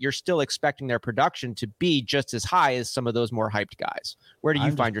price, but you're still expecting their production to be just as high as some of those more hyped guys? Where do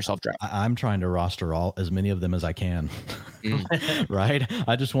you find yourself drafting? I'm trying to roster as many of them as I can, right?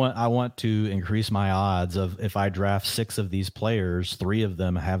 I want to increase my odds of, if I draft 6 of these players, 3 of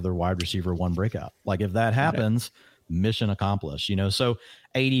them have their wide receiver 1 breakout. Like, if that happens, mission accomplished, so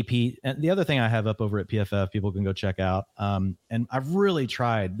ADP. And the other thing I have up over at PFF, people can go check out. And I've really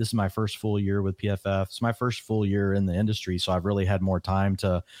tried, this is my first full year with PFF. It's my first full year in the industry. So I've really had more time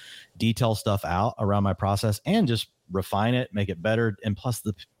to detail stuff out around my process and just refine it, make it better. And plus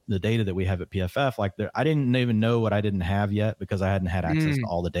the data that we have at PFF, like, I didn't even know what I didn't have yet because I hadn't had access to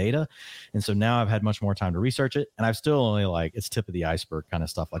all the data. And so now I've had much more time to research it. And I've still only, like, it's tip of the iceberg kind of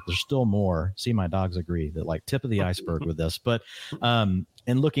stuff. Like, there's still more. See, my dogs agree that, like, tip of the iceberg with this. But,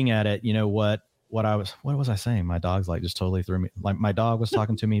 and looking at it, what was I saying? My dog's, like, just totally threw me. Like, my dog was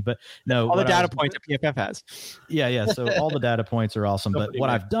talking to me, but no. All the data points that PFF has. Yeah. So all the data points are awesome. But what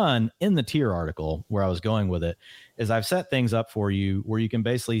I've done in the tier article where I was going with it is I've set things up for you where you can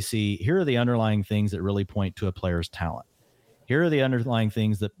basically see, here are the underlying things that really point to a player's talent. Here are the underlying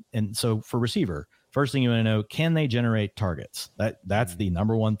things and so for receiver, first thing you want to know, can they generate targets? That's the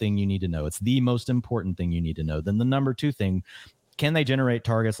number one thing you need to know. It's the most important thing you need to know. Then the number 2 thing, can they generate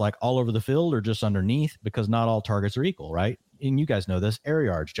targets like all over the field or just underneath? Because not all targets are equal, right? And you guys know this, air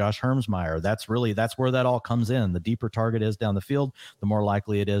yards, Josh Hermsmeyer, that's where that all comes in. The deeper target is down the field, the more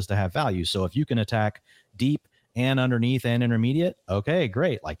likely it is to have value. So if you can attack deep and underneath and intermediate, okay,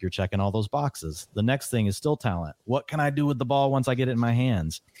 great. Like, you're checking all those boxes. The next thing is still talent. What can I do with the ball once I get it in my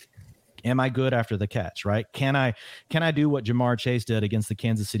hands? Am I good after the catch, right? Can I do what Jamar Chase did against the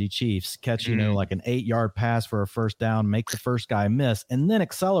Kansas City Chiefs, catch, like an 8-yard pass for a first down, make the first guy miss, and then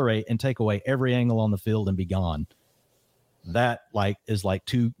accelerate and take away every angle on the field and be gone? That, like, is like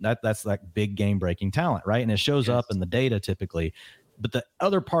that's like big game breaking talent, right? And it shows up in the data typically. But the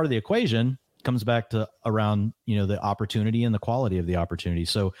other part of the equation comes back to around, the opportunity and the quality of the opportunity.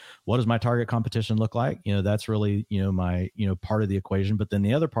 So what does my target competition look like? That's really, my, part of the equation. But then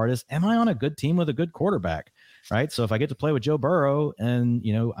the other part is, am I on a good team with a good quarterback? Right. So if I get to play with Joe Burrow and,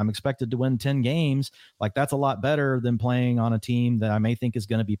 I'm expected to win 10 games, like, that's a lot better than playing on a team that I may think is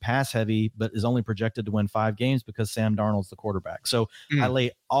going to be pass heavy, but is only projected to win 5 games because Sam Darnold's the quarterback. So I lay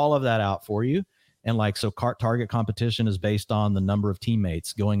all of that out for you. And, like, so target competition is based on the number of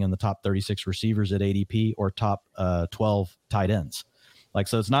teammates going in the top 36 receivers at ADP or top 12 tight ends. Like,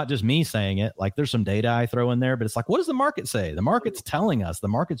 so it's not just me saying it. Like, there's some data I throw in there, but it's like, what does the market say? The market's telling us. The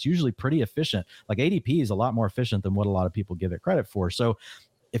market's usually pretty efficient. Like, ADP is a lot more efficient than what a lot of people give it credit for. So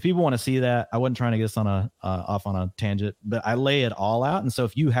if people want to see that, I wasn't trying to get us on off on a tangent, but I lay it all out. And so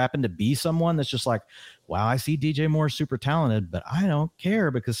if you happen to be someone that's just like, wow, I see DJ Moore super talented, but I don't care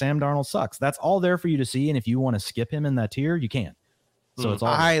because Sam Darnold sucks. That's all there for you to see. And if you want to skip him in that tier, you can. So it's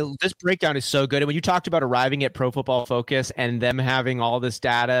all this breakdown is so good. And when you talked about arriving at Pro Football Focus and them having all this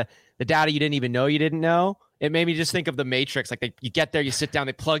data, the data you didn't even know you didn't know, It made me just think of the Matrix. Like you get there, you sit down,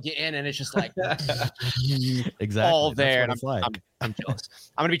 they plug you in, and it's just like exactly all there. And I'm jealous.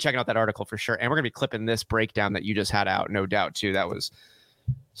 I'm gonna be checking out that article for sure, and we're gonna be clipping this breakdown that you just had out, no doubt too. That was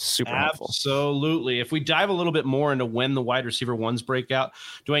super helpful. Absolutely. If we dive a little bit more into when the wide receiver ones break out,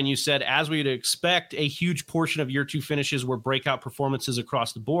 Dwayne, you said, as we'd expect, a huge portion of year 2 finishes were breakout performances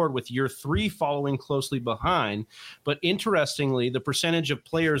across the board, with year 3 following closely behind. But interestingly, the percentage of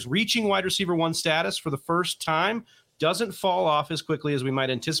players reaching wide receiver 1 status for the first time doesn't fall off as quickly as we might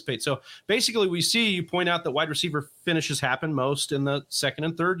anticipate. So basically, we see you point out that wide receiver finishes happen most in the 2nd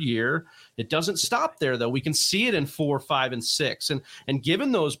and 3rd year. It doesn't stop there, though. We can see it in 4, 5, and 6. And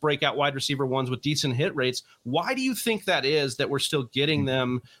given those breakout wide receiver ones with decent hit rates, why do you think that is that we're still getting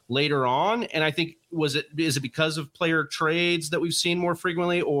them later on? And I think, is it because of player trades that we've seen more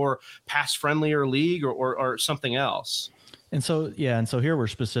frequently, or pass friendlier league, or something else? And so here we're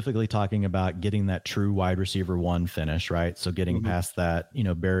specifically talking about getting that true wide receiver 1 finish, right? So getting past that,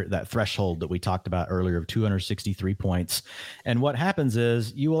 that threshold that we talked about earlier of 263 points. And what happens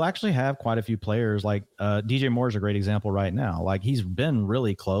is you will actually have quite a few players, like DJ Moore is a great example right now. Like, he's been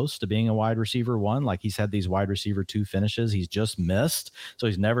really close to being a wide receiver 1. Like, he's had these wide receiver 2 finishes. He's just missed. So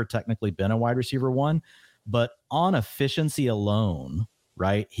he's never technically been a wide receiver 1, but on efficiency alone,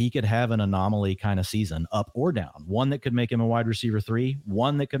 right, he could have an anomaly kind of season, up or down, one that could make him a wide receiver 3,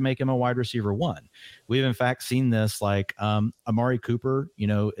 one that could make him a wide receiver 1. We've in fact seen this, like Amari Cooper,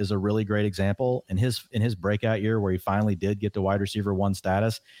 is a really great example. In his breakout year where he finally did get to wide receiver 1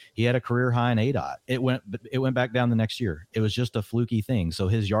 status, he had a career high in ADOT. It went back down the next year. It was just a fluky thing. So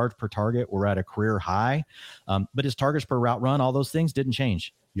his yards per target were at a career high, but his targets per route run, all those things didn't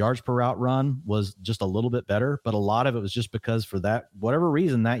change. Yards per route run was just a little bit better, but a lot of it was just because for that, whatever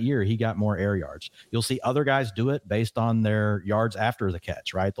reason, that year he got more air yards. You'll see other guys do it based on their yards after the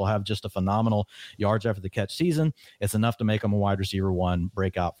catch, right? They'll have just a phenomenal yards after the catch season. It's enough to make them a wide receiver 1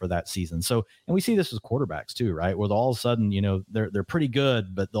 breakout for that season. So, and we see this with quarterbacks too, right? Where all of a sudden, they're pretty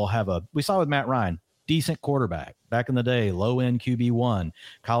good, but they'll have we saw with Matt Ryan, decent quarterback back in the day, low end QB1.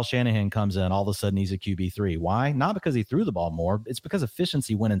 Kyle Shanahan comes in, all of a sudden he's a QB3. Why? Not because he threw the ball more. It's because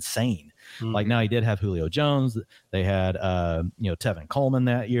efficiency went insane. Like, now he did have Julio Jones. They had, Tevin Coleman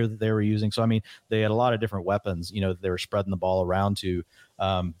that year that they were using. So, I mean, they had a lot of different weapons, that they were spreading the ball around to.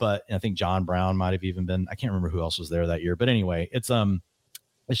 But I think John Brown might have even been, I can't remember who else was there that year. But anyway,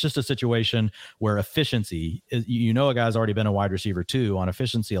 it's just a situation where efficiency is, a guy's already been a wide receiver 2 on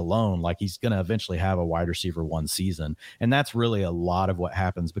efficiency alone. Like, he's going to eventually have a wide receiver 1 season. And that's really a lot of what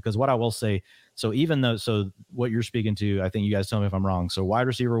happens, because what I will say, so what you're speaking to, I think you guys tell me if I'm wrong. So wide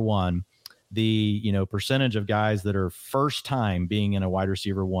receiver 1, the, percentage of guys that are first time being in a wide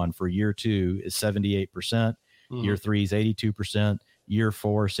receiver 1 for year 2 is 78%. Year 3 is 82%. Year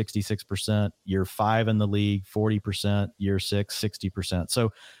 4, 66%, year 5 in the league, 40%, year 6, 60%.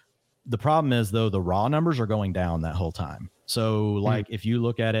 So the problem is, though, the raw numbers are going down that whole time. So like, if you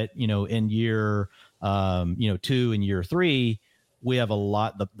look at it, in year, 2 and year 3, we have a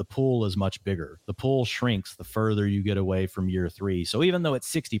lot, the pool is much bigger. The pool shrinks the further you get away from year 3. So even though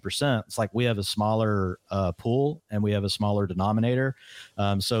it's 60%, it's like we have a smaller pool and we have a smaller denominator.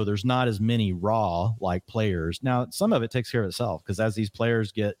 So there's not as many raw like players. Now, some of it takes care of itself, because as these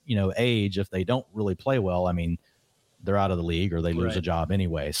players get, age, if they don't really play well, I mean, they're out of the league or they lose a job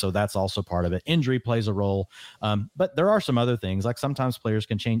anyway. So that's also part of it. Injury plays a role. But there are some other things, like sometimes players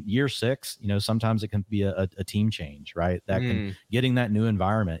can change. Year 6, sometimes it can be a team change, right? That can, getting that new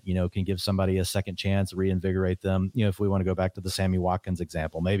environment, can give somebody a second chance, reinvigorate them. If we want to go back to the Sammy Watkins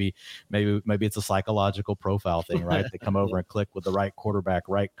example, maybe it's a psychological profile thing, right? They come over and click with the right quarterback,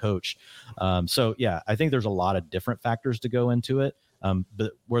 right coach. So yeah, I think there's a lot of different factors to go into it.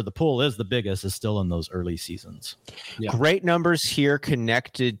 But where the pool is the biggest is still in those early seasons. Yeah. Great numbers here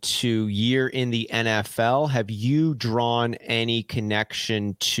connected to year in the NFL. Have you drawn any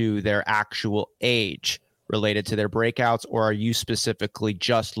connection to their actual age related to their breakouts, or are you specifically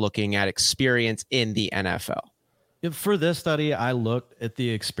just looking at experience in the NFL? For this study, I looked at the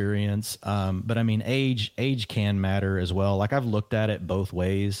experience, but I mean, age can matter as well. Like, I've looked at it both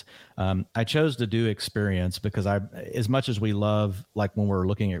ways. I chose to do experience because as much as we love, like when we're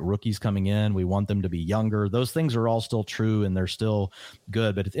looking at rookies coming in, we want them to be younger. Those things are all still true and they're still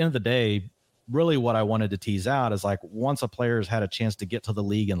good. But at the end of the day, really what I wanted to tease out is, like, once a player has had a chance to get to the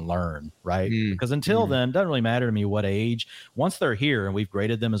league and learn, right? Because until then, it doesn't really matter to me what age. Once they're here and we've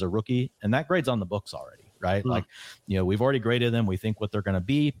graded them as a rookie, and that grade's on the books already. Right. Like, we've already graded them. We think what they're going to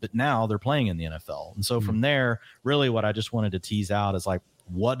be, but now they're playing in the NFL. And so from there, really what I just wanted to tease out is, like,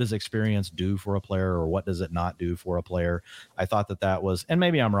 what does experience do for a player or what does it not do for a player? I thought that was, and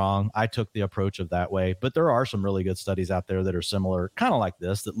maybe I'm wrong, I took the approach of that way, but there are some really good studies out there that are similar, kind of like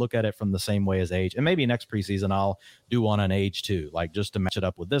this, that look at it from the same way as age. And maybe next preseason I'll do one on age too, like just to match it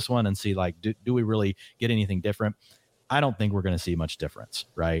up with this one and see, like, do we really get anything different? I don't think we're going to see much difference,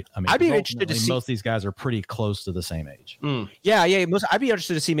 right? I mean, I'd be interested to see. Most of these guys are pretty close to the same age. Yeah. I'd be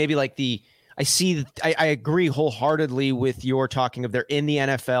interested to see maybe like I agree wholeheartedly with your talking of they're in the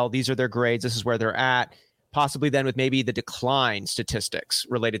NFL. These are their grades. This is where they're at. Possibly then with maybe the decline statistics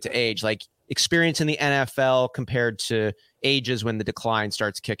related to age, like experience in the NFL compared to ages when the decline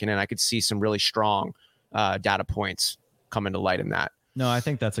starts kicking in. I could see some really strong data points come into light in that. No, I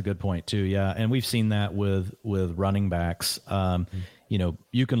think that's a good point too. Yeah. And we've seen that with running backs. You know,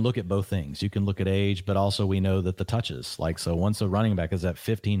 you can look at both things. You can look at age, but also we know that the touches, like, so once a running back is at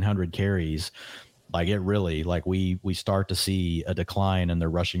 1,500 carries, like it really, like we start to see a decline in their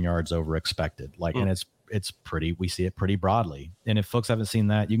rushing yards over expected. Like, and it's pretty, we see it pretty broadly. And if folks haven't seen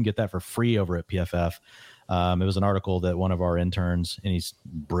that, you can get that for free over at PFF. It was an article that one of our interns, and he's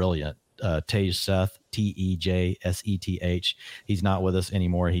brilliant, Tej Seth, Tejseth. He's not with us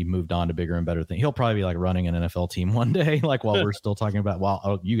anymore. He moved on to bigger and better things. He'll probably be like running an NFL team one day, like while we're still talking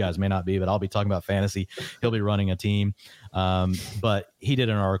about, you guys may not be, but I'll be talking about fantasy. He'll be running a team. But he did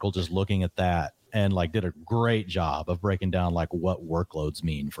an article just looking at that and like did a great job of breaking down like what workloads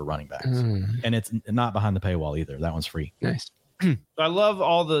mean for running backs. And it's not behind the paywall either. That one's free. Nice. I love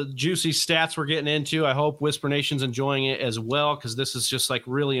all the juicy stats we're getting into. I hope Whisper Nation's enjoying it as well, because this is just like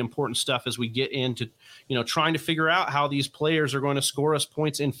really important stuff as we get into, trying to figure out how these players are going to score us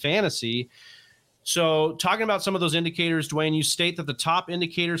points in fantasy. So talking about some of those indicators, Dwayne, you state that the top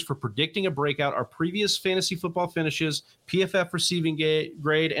indicators for predicting a breakout are previous fantasy football finishes, PFF receiving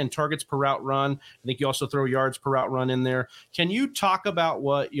grade, and targets per route run. I think you also throw yards per route run in there. Can you talk about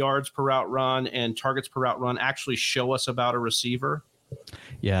what yards per route run and targets per route run actually show us about a receiver?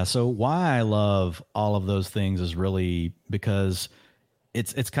 Yeah. So why I love all of those things is really because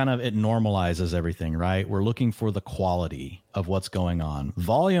it's kind of, it normalizes everything, right? We're looking for the quality of what's going on.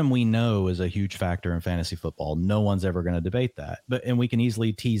 Volume, we know, is a huge factor in fantasy football. No one's ever going to debate that, and we can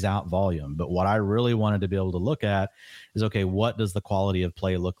easily tease out volume. But what I really wanted to be able to look at is, okay, what does the quality of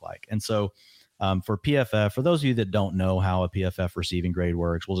play look like? And so for PFF, for those of you that don't know how a PFF receiving grade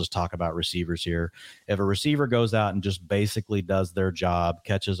works, we'll just talk about receivers here. If a receiver goes out and just basically does their job,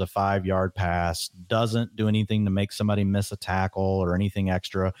 catches a 5-yard pass, doesn't do anything to make somebody miss a tackle or anything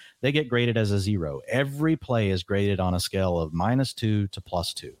extra, they get graded as a 0. Every play is graded on a scale of -2 to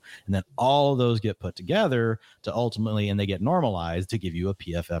 +2. And then all of those get put together to ultimately, and they get normalized to give you a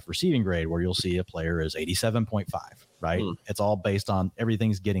PFF receiving grade, where you'll see a player is 87.5. Right? It's all based on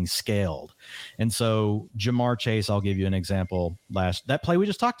everything's getting scaled. And so Jamar Chase, I'll give you an example. That play we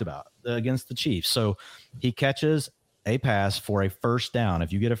just talked about against the Chiefs. So he catches a pass for a first down.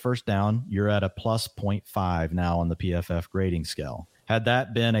 If you get a first down, you're at a +0.5 now on the PFF grading scale. Had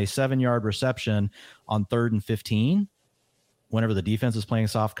that been a 7-yard reception on 3rd and 15, whenever the defense is playing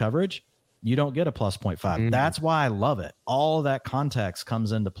soft coverage, you don't get a +0.5. That's why I love it. All of that context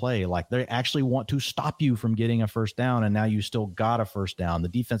comes into play. Like, they actually want to stop you from getting a first down, and now you still got a first down. The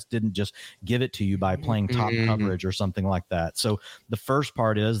defense didn't just give it to you by playing top coverage or something like that. So the first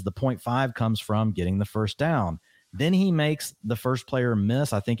part is the 0.5 comes from getting the first down. Then he makes the first player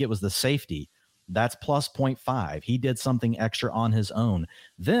miss. I think it was the safety. That's +0.5. He did something extra on his own.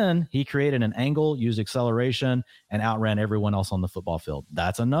 Then he created an angle, used acceleration, and outran everyone else on the football field.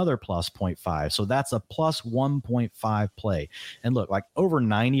 That's another +0.5. So that's a +1.5 play. And look, like over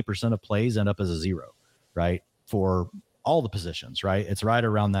 90% of plays end up as a 0, right? For all the positions, right? It's right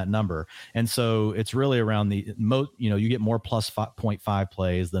around that number. And so it's really around the most, you get more +0.5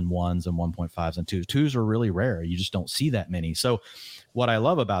 plays than 1s and 1.5s and 2s. 2s are really rare. You just don't see that many. So what I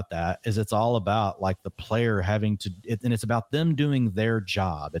love about that is it's all about like the player having to, and it's about them doing their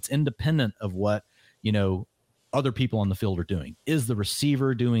job. It's independent of what, other people on the field are doing. Is the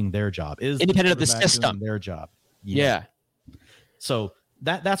receiver doing their job? Is independent of the system doing their job? Yeah. So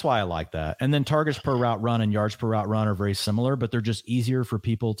that's why I like that. And then targets per route run and yards per route run are very similar, but they're just easier for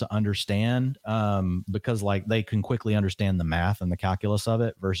people to understand because like they can quickly understand the math and the calculus of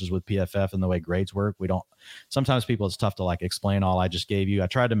it, versus with PFF and the way grades work. Sometimes people, it's tough to like explain all I just gave you. I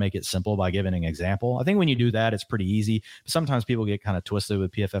tried to make it simple by giving an example. I think when you do that, it's pretty easy. But sometimes people get kind of twisted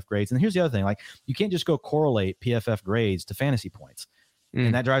with PFF grades. And here's the other thing, like you can't just go correlate PFF grades to fantasy points.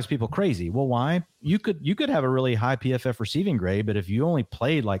 And that drives people crazy. Well, why? You could have a really high PFF receiving grade, but if you only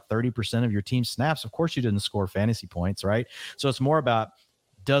played like 30% of your team snaps, of course you didn't score fantasy points, right? So it's more about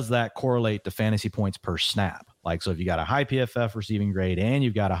does that correlate to fantasy points per snap? Like, so if you got a high PFF receiving grade and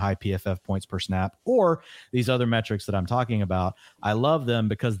you've got a high PFF points per snap, or these other metrics that I'm talking about, I love them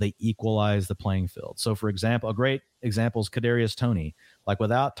because they equalize the playing field. So for example, a great example is Kadarius Toney. Like,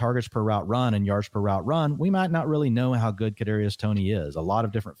 without targets per route run and yards per route run, we might not really know how good Kadarius Toney is. A lot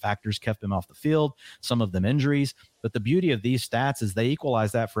of different factors kept him off the field, some of them injuries. But the beauty of these stats is they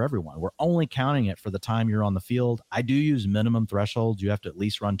equalize that for everyone. We're only counting it for the time you're on the field. I do use minimum thresholds. You have to at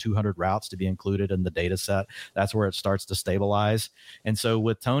least run 200 routes to be included in the data set. That's where it starts to stabilize. And so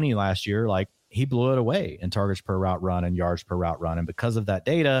with Toney last year, like, he blew it away in targets per route run and yards per route run. And because of that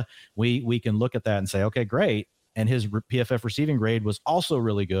data, we can look at that and say, okay, great. And his PFF receiving grade was also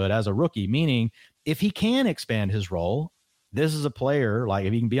really good as a rookie, meaning if he can expand his role, this is a player, like,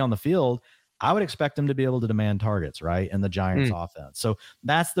 if he can be on the field, I would expect him to be able to demand targets, right? In the Giants offense. So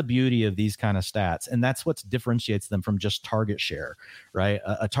that's the beauty of these kind of stats. And that's what differentiates them from just target share, right?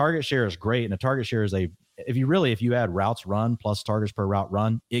 A target share is great. And a target share is if you add routes run plus targets per route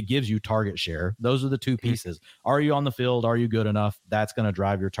run, it gives you target share. Those are the two pieces. Are you on the field? Are you good enough? That's going to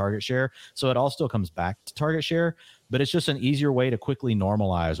drive your target share. So it all still comes back to target share, but it's just an easier way to quickly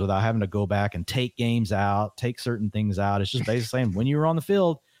normalize without having to go back and take games out, take certain things out. It's just basically saying, when you were on the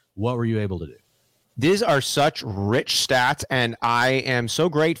field, what were you able to do? These are such rich stats, and I am so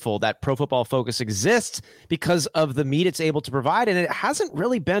grateful that Pro Football Focus exists because of the meat it's able to provide, and it hasn't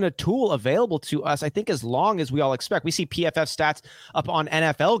really been a tool available to us, I think, as long as we all expect. We see PFF stats up on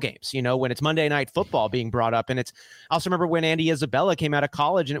NFL games, when it's Monday Night Football being brought up, and I also remember when Andy Isabella came out of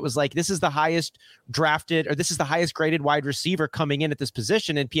college, and it was like, this is the highest drafted, or this is the highest graded wide receiver coming in at this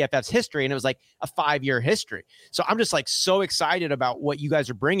position in PFF's history, and it was like a 5-year history. So I'm just like so excited about what you guys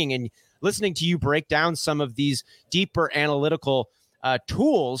are bringing, and listening to you break down some of these deeper analytical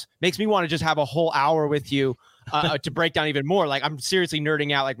tools makes me want to just have a whole hour with you to break down even more. Like, I'm seriously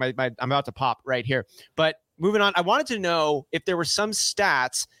nerding out. Like I'm about to pop right here. But moving on, I wanted to know if there were some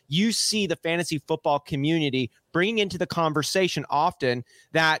stats you see the fantasy football community bringing into the conversation often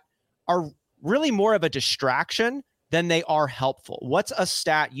that are really more of a distraction than they are helpful. What's a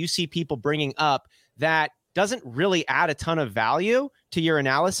stat you see people bringing up that doesn't really add a ton of value to your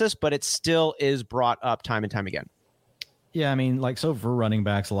analysis, but it still is brought up time and time again? Yeah, I mean, like, so for running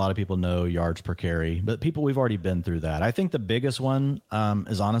backs, a lot of people know yards per carry, but we've already been through that. I think the biggest one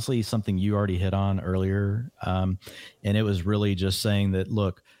is honestly something you already hit on earlier. And it was really just saying that,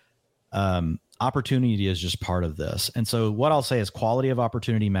 look, opportunity is just part of this. And so what I'll say is quality of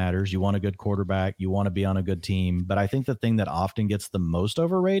opportunity matters. You want a good quarterback, you want to be on a good team. But I think the thing that often gets the most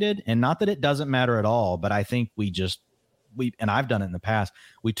overrated, and not that it doesn't matter at all, but I think and I've done it in the past,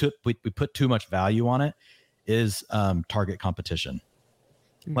 we put too much value on it, is target competition.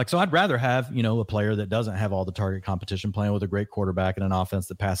 Like, so I'd rather have, a player that doesn't have all the target competition playing with a great quarterback and an offense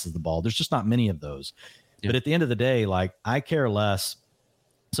that passes the ball. There's just not many of those. Yeah. But at the end of the day, like, I care less.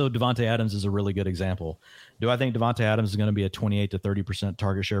 So Davante Adams is a really good example. Do I think Davante Adams is going to be a 28 to 30%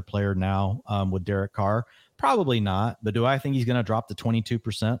 target share player now with Derek Carr? Probably not. But do I think he's going to drop to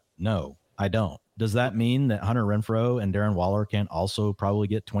 22%? No, I don't. Does that mean that Hunter Renfrow and Darren Waller can't also probably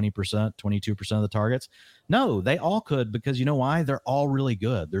get 20%, 22% of the targets? No, they all could, because you know why? They're all really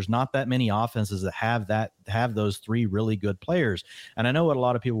good. There's not that many offenses that have those three really good players. And I know what a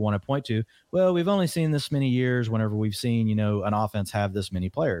lot of people want to point to. Well, we've only seen this many years whenever we've seen, an offense have this many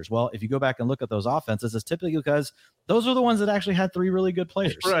players. Well, if you go back and look at those offenses, it's typically because those are the ones that actually had three really good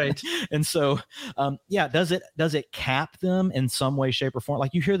players. Right. And so, does it cap them in some way, shape, or form?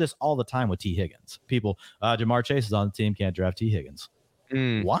 Like, you hear this all the time with T. Higgins. People, Jamar Chase is on the team, can't draft T. Higgins.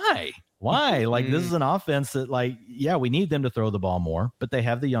 Why? Like, this is an offense that, like, yeah, we need them to throw the ball more, but they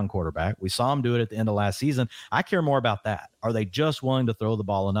have the young quarterback. We saw them do it at the end of last season. I care more about that. Are they just willing to throw the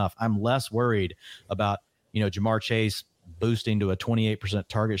ball enough? I'm less worried about, Jamar Chase boosting to a 28%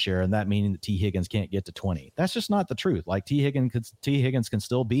 target share, and that meaning that T. Higgins can't get to 20. That's just not the truth. Like, T. Higgins can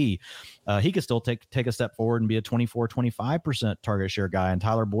still be, he could still take a step forward and be a 24, 25% target share guy, and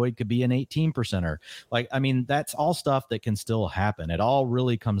Tyler Boyd could be an 18%er. Like, I mean, that's all stuff that can still happen. It all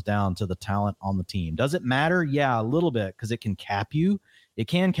really comes down to the talent on the team. Does it matter? Yeah, a little bit, because it can cap you. It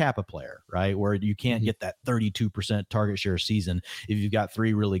can cap a player, right? Where you can't get that 32% target share season if you've got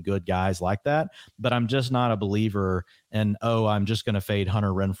three really good guys like that. But I'm just not a believer in, I'm just going to fade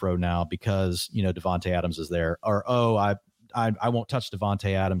Hunter Renfrow now because, Davante Adams is there. Or, I won't touch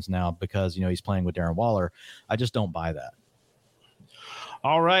Davante Adams now because, he's playing with Darren Waller. I just don't buy that.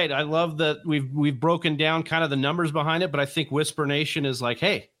 All right. I love that we've broken down kind of the numbers behind it, but I think Whisper Nation is like,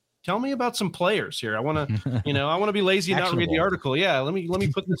 hey, tell me about some players here. I want to, I want to be lazy and not read the article. Yeah, let me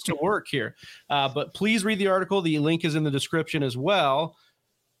put this to work here. But please read the article. The link is in the description as well.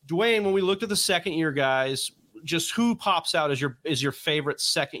 Dwayne, when we looked at the second year guys, just who pops out as your favorite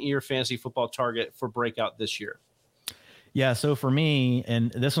second year fantasy football target for breakout this year? Yeah, so for me,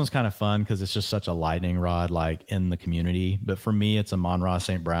 and this one's kind of fun because it's just such a lightning rod like in the community. But for me, it's Amon-Ra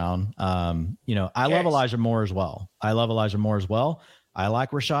St. Brown. I love Elijah Moore as well. I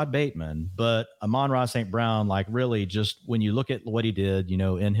like Rashad Bateman, but Amon-Ra St. Brown, like really just when you look at what he did,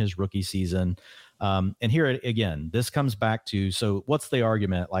 in his rookie season. And here again, this comes back to, so what's the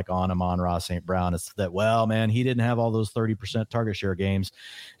argument like on Amon-Ra St. Brown? It's that, well, man, he didn't have all those 30% target share games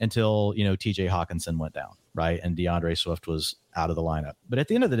until, TJ Hawkinson went down, right? And DeAndre Swift was out of the lineup. But at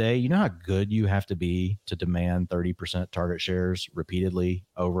the end of the day, you know how good you have to be to demand 30% target shares repeatedly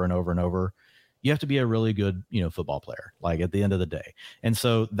over and over and over? You have to be a really good, football player, like at the end of the day. And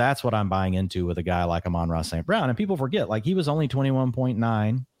so that's what I'm buying into with a guy like Amon-Ra St. Brown. And people forget, like he was only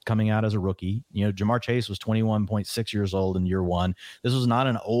 21.9 coming out as a rookie. Jamar Chase was 21.6 years old in year one. This was not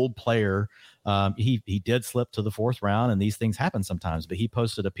an old player. He did slip to the fourth round, and these things happen sometimes, but he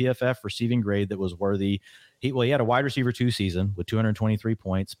posted a PFF receiving grade that was worthy. He had a wide receiver 2 season with 223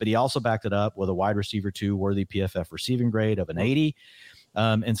 points, but he also backed it up with a wide receiver 2 worthy PFF receiving grade of an 80.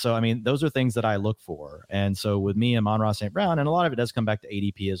 And so, those are things that I look for. And so with me, Amon-Ra St. Brown, and a lot of it does come back to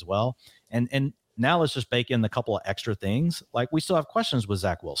ADP as well. And now let's just bake in the couple of extra things. Like we still have questions with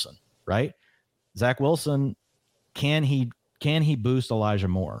Zach Wilson, right? Zach Wilson, can he boost Elijah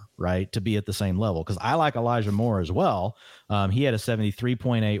Moore, right, to be at the same level? Because I like Elijah Moore as well. He had a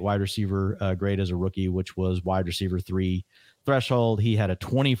 73.8 wide receiver grade as a rookie, which was wide receiver 3 threshold. He had a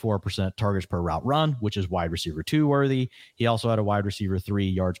 24% targets per route run, which is wide receiver 2 worthy. He also had a wide receiver 3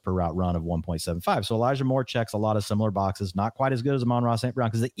 yards per route run of 1.75. So Elijah Moore checks a lot of similar boxes, not quite as good as Amon-Ra St. Brown,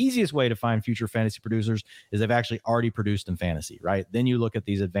 because the easiest way to find future fantasy producers is they've actually already produced in fantasy, right? Then you look at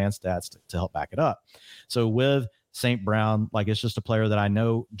these advanced stats to help back it up. So with St. Brown, like it's just a player that I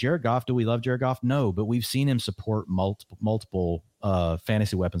know. Jared Goff, do we love Jared Goff? No, but we've seen him support multiple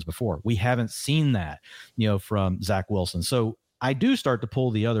fantasy weapons before. We haven't seen that, from Zach Wilson. So I do start to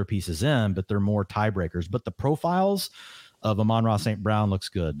pull the other pieces in, but they're more tiebreakers. But the profiles of Amon-Ra St. Brown looks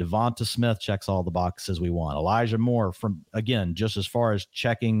good. Devonta Smith checks all the boxes we want. Elijah Moore, from again, just as far as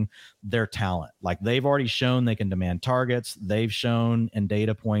checking their talent, like they've already shown they can demand targets. They've shown in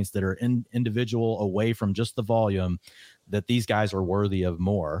data points that are individual away from just the volume that these guys are worthy of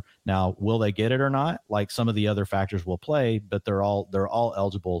more. Now, will they get it or not? Like some of the other factors will play, but they're all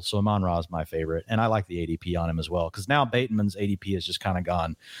eligible. So Amon-Ra is my favorite, and I like the ADP on him as well, because now Bateman's ADP has just kind of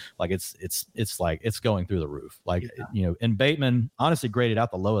gone, like it's like it's going through the roof. Like and Bateman honestly graded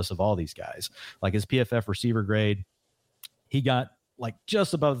out the lowest of all these guys. Like his PFF receiver grade, he got like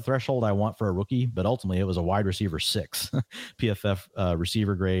just above the threshold I want for a rookie, but ultimately it was a wide receiver 6 PFF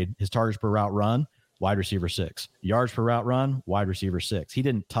receiver grade. His targets per route run, wide receiver 6. Yards per route run, wide receiver 6. He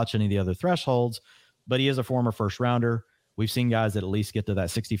didn't touch any of the other thresholds, but he is a former first rounder. We've seen guys that at least get to that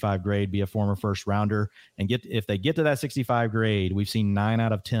 65 grade be a former first rounder, and if they get to that 65 grade, we've seen 9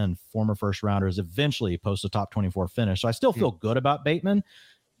 out of 10 former first rounders eventually post a top 24 finish. So I still feel good about Bateman,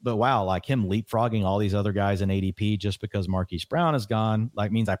 but wow, like him leapfrogging all these other guys in ADP just because Marquise Brown is gone,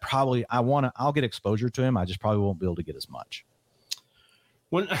 like means I'll get exposure to him. I just probably won't be able to get as much.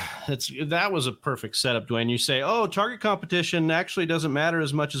 That was a perfect setup, Dwayne. You say, target competition actually doesn't matter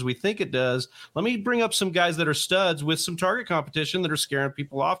as much as we think it does. Let me bring up some guys that are studs with some target competition that are scaring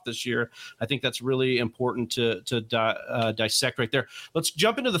people off this year. I think that's really important to dissect right there. Let's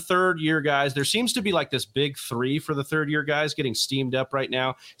jump into the third year guys. There seems to be like this big 3 for the third year guys getting steamed up right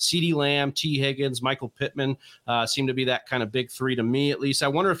now. CeeDee Lamb, T. Higgins, Michael Pittman seem to be that kind of big 3 to me, at least. I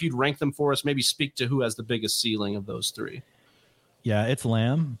wonder if you'd rank them for us, maybe speak to who has the biggest ceiling of those 3. Yeah, it's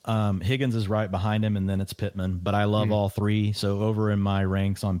Lamb. Higgins is right behind him, and then it's Pittman. But I love all 3. So over in my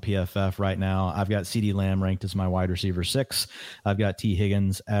ranks on PFF right now, I've got CeeDee Lamb ranked as my wide receiver 6. I've got T.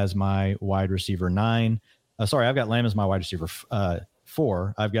 Higgins as my wide receiver 9. I've got Lamb as my wide receiver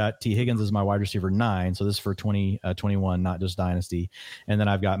 4. I've got T. Higgins as my wide receiver 9. So this is for 2021, not just Dynasty. And then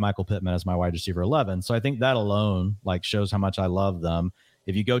I've got Michael Pittman as my wide receiver 11. So I think that alone like shows how much I love them.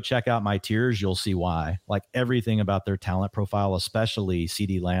 If you go check out my tiers, you'll see why. Like everything about their talent profile, especially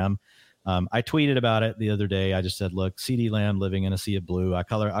CeeDee Lamb. I tweeted about it the other day. I just said, look, CeeDee Lamb living in a sea of blue. I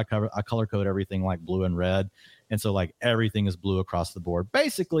color code everything like blue and red. And so like everything is blue across the board.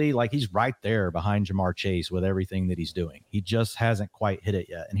 Basically, like he's right there behind Jamar Chase with everything that he's doing. He just hasn't quite hit it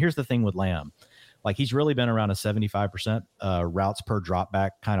yet. And here's the thing with Lamb. Like he's really been around a 75% routes per drop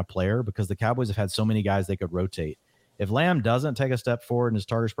back kind of player because the Cowboys have had so many guys they could rotate. If Lamb doesn't take a step forward in his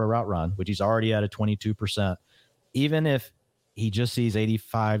targets per route run, which he's already at a 22%, even if he just sees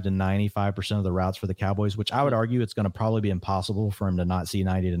 85 to 95% of the routes for the Cowboys, which I would argue it's going to probably be impossible for him to not see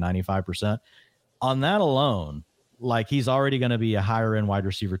 90 to 95%. On that alone, like he's already going to be a higher end wide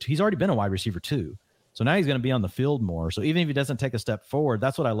receiver. He's already been a wide receiver too. So now he's going to be on the field more. So even if he doesn't take a step forward,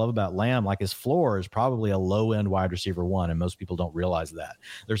 that's what I love about Lamb. Like his floor is probably a low end wide receiver 1. And most people don't realize that.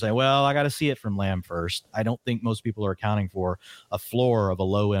 They're saying, well, I got to see it from Lamb first. I don't think most people are accounting for a floor of a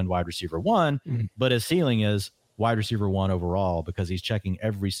low end wide receiver 1, but his ceiling is wide receiver 1 overall, because he's checking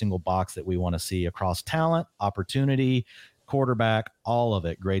every single box that we want to see across talent, opportunity, quarterback, all of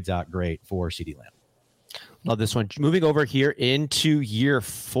it grades out great for CeeDee Lamb. Love this one. Moving over here into year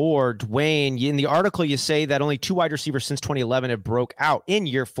 4, Dwayne, in the article, you say that only 2 wide receivers since 2011 have broke out in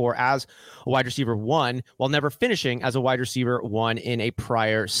year 4 as a wide receiver 1, while never finishing as a wide receiver 1 in a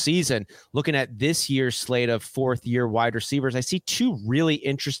prior season. Looking at this year's slate of 4th-year wide receivers, I see 2 really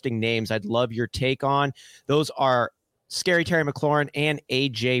interesting names I'd love your take on. Those are Scary Terry McLaurin and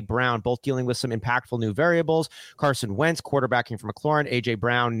A.J. Brown, both dealing with some impactful new variables. Carson Wentz quarterbacking for McLaurin, A.J.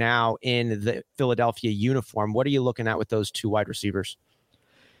 Brown now in the Philadelphia uniform. What are you looking at with those 2 wide receivers?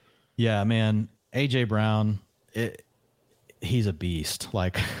 Yeah, man, A.J. Brown, he's a beast.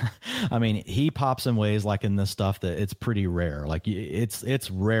 Like, I mean, he pops in ways like in this stuff that it's pretty rare. Like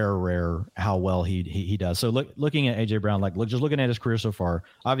it's rare how well he does. So looking at A.J. Brown, just looking at his career so far,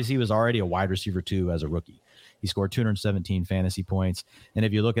 obviously he was already a wide receiver 2 as a rookie. He scored 217 fantasy points. And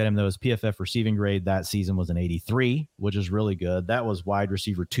if you look at him, though, his PFF receiving grade that season was an 83, which is really good. That was wide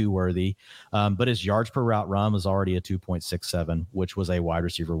receiver 2 worthy. But his yards per route run was already a 2.67, which was a wide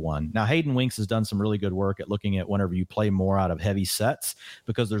receiver 1. Now, Hayden Winks has done some really good work at looking at whenever you play more out of heavy sets,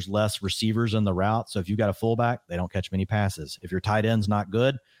 because there's less receivers in the route. So if you've got a fullback, they don't catch many passes. If your tight end's not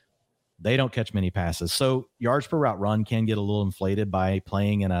good, they don't catch many passes. So yards per route run can get a little inflated by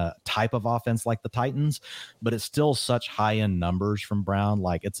playing in a type of offense like the Titans, but it's still such high-end numbers from Brown.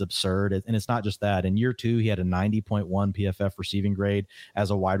 Like, it's absurd. And it's not just that. In year 2, he had a 90.1 PFF receiving grade as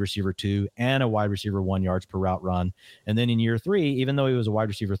a wide receiver 2 and a wide receiver 1 yards per route run. And then in year 3, even though he was a wide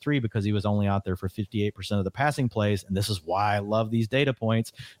receiver 3, because he was only out there for 58% of the passing plays, and this is why I love these data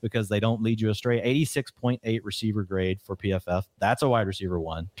points, because they don't lead you astray, 86.8 receiver grade for PFF. That's a wide receiver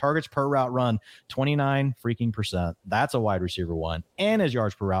 1. Targets per route run, 29%. That's a wide receiver 1. And his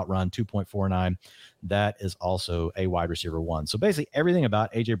yards per route run, 2.49. That is also a wide receiver 1. So basically everything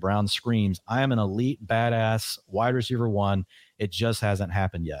about A.J. Brown screams, I am an elite, badass wide receiver 1. It just hasn't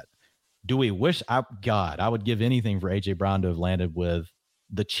happened yet. Do we wish? God, I would give anything for A.J. Brown to have landed with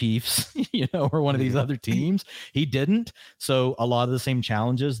the Chiefs, or one of these other teams. He didn't. So a lot of the same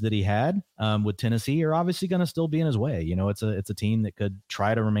challenges that he had with Tennessee are obviously going to still be in his way. It's a team that could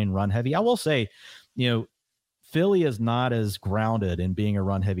try to remain run heavy. I will say, Philly is not as grounded in being a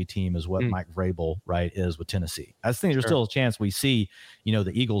run heavy team as what Mike Vrabel, right, is with Tennessee. I think there's still a chance we see,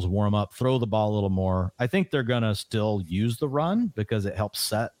 the Eagles warm up, throw the ball a little more. I think they're going to still use the run because it helps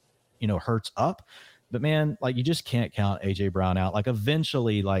set, Hurts up. But man, like, you just can't count A.J. Brown out. Like,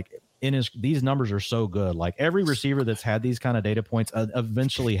 eventually, these numbers are so good. Like, every receiver that's had these kind of data points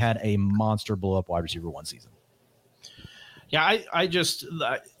eventually had a monster blow up wide receiver 1 season. Yeah, I just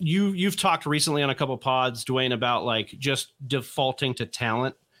you've talked recently on a couple pods, Dwayne, about just defaulting to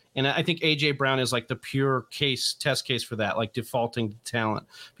talent. And I think A.J. Brown is the pure test case for that, defaulting to talent,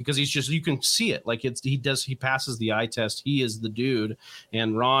 because you can see it. He passes the eye test. He is the dude.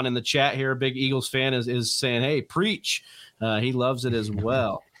 And Ron in the chat here, a big Eagles fan, is saying, hey, preach. He loves it as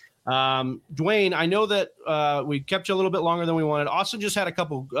well. Dwayne, I know that we kept you a little bit longer than we wanted. Austin just had a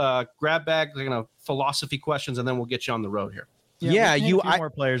couple grab bag philosophy questions, and then we'll get you on the road here. Yeah, more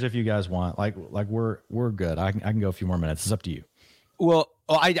players if you guys want. We're good. I can go a few more minutes. It's up to you. Well,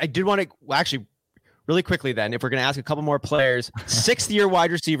 I did want to actually really quickly then, if we're going to ask a couple more players, 6th-year wide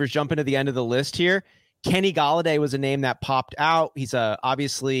receivers jump into the end of the list here. Kenny Golladay was a name that popped out. He's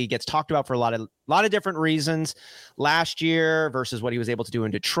obviously gets talked about for a lot of different reasons last year versus what he was able to do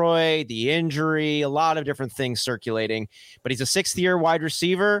in Detroit, the injury, a lot of different things circulating. But he's a 6th-year wide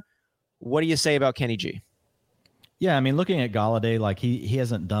receiver. What do you say about Kenny G? Yeah, I mean, looking at Golladay, he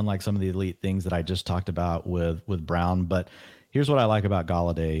hasn't done some of the elite things that I just talked about with Brown, but here's what I like about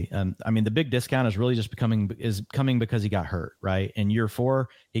Golladay. I mean, the big discount is really just coming because he got hurt, right? In year 4,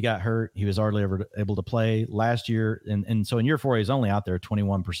 he got hurt. He was hardly ever able to play last year. And so in year 4, he's only out there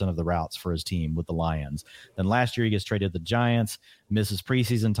 21% of the routes for his team with the Lions. Then last year, he gets traded to the Giants, misses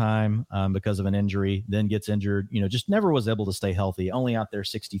preseason time because of an injury, then gets injured, just never was able to stay healthy, only out there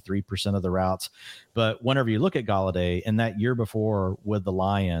 63% of the routes. But whenever you look at Golladay in that year before with the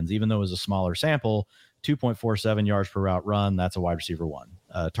Lions, even though it was a smaller sample, 2.47 yards per route run, that's a wide receiver 1.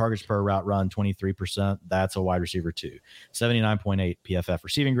 Targets per route run, 23%. That's a wide receiver 2. 79.8 PFF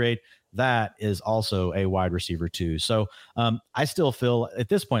receiving grade. That is also a wide receiver 2. So I still feel at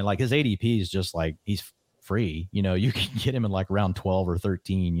this point like his ADP is just like he's free. You can get him in like round 12 or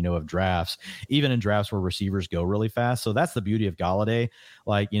 13, of drafts, even in drafts where receivers go really fast. So that's the beauty of Golladay.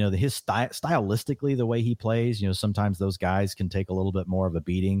 Like, his stylistically, the way he plays, sometimes those guys can take a little bit more of a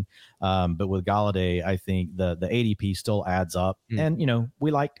beating. But with Golladay, I think the ADP still adds up. And,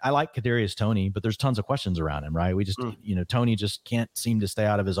 I like Kadarius Toney, but there's tons of questions around him, right? We just, Toney just can't seem to stay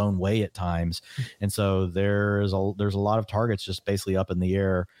out of his own way at times. And so there's a lot of targets just basically up in the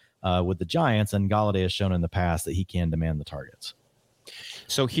air with the Giants, and Golladay has shown in the past that he can demand the targets.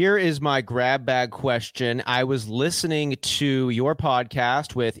 So here is my grab bag question. I was listening to your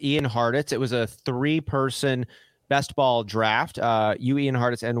podcast with Ian Hartitz. It was a 3-person best ball draft. You, Ian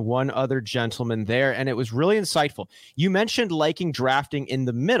Hartitz, and one other gentleman there, and it was really insightful. You mentioned liking drafting in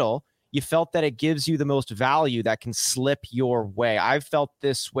the middle. You felt that it gives you the most value that can slip your way. I've felt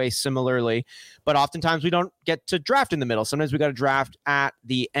this way similarly, but oftentimes we don't get to draft in the middle. Sometimes we got to draft at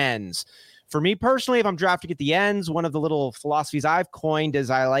the ends. For me personally, if I'm drafting at the ends, one of the little philosophies I've coined is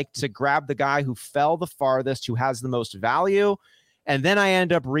I like to grab the guy who fell the farthest, who has the most value, and then I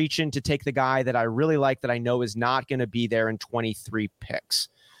end up reaching to take the guy that I really like that I know is not going to be there in 23 picks.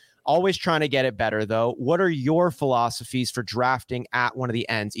 Always trying to get it better, though. What are your philosophies for drafting at one of the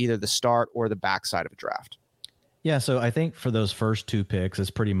ends, either the start or the backside of a draft? Yeah, so I think for those first 2 picks,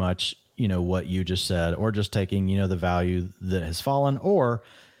 it's pretty much, what you just said, or just taking, the value that has fallen, or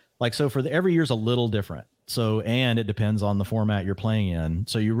like, so for every year's a little different. So, and it depends on the format you're playing in.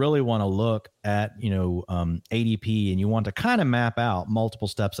 So you really want to look at, ADP, and you want to kind of map out multiple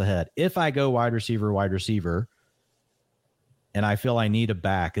steps ahead. If I go wide receiver, and I feel I need a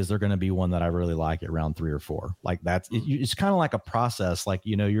back, is there going to be one that I really like at round 3 or 4? Like it's kind of like a process. Like,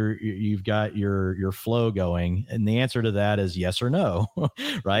 you've got your flow going, and the answer to that is yes or no.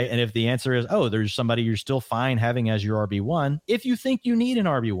 Right. And if the answer is, there's somebody you're still fine having as your RB1, if you think you need an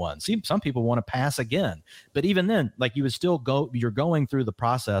RB1, see, some people want to pass again, but even then, like, you would still you're going through the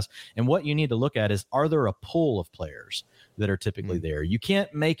process. And what you need to look at is, are there a pool of players that are typically there? You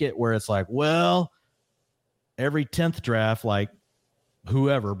can't make it where it's like, well, every 10th draft, like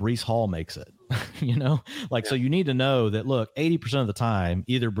whoever, Breece Hall makes it, So you need to know that, look, 80% of the time,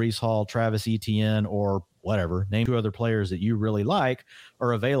 either Breece Hall, Travis Etienne, or whatever, name 2 other players that you really like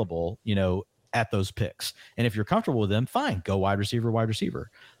are available, at those picks. And if you're comfortable with them, fine, go wide receiver.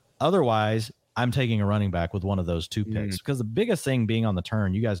 Otherwise, I'm taking a running back with one of those 2 picks, because the biggest thing being on the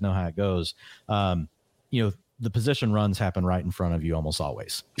turn, you guys know how it goes. The position runs happen right in front of you almost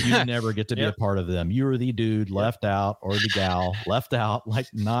always. You never get to be a part of them. You're the dude left out, or the gal left out, like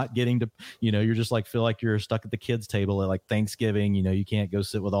not getting to, you're just like, feel like you're stuck at the kids' table at like Thanksgiving. You can't go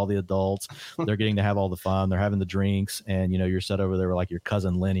sit with all the adults. They're getting to have all the fun. They're having the drinks, and, you're set over there with like your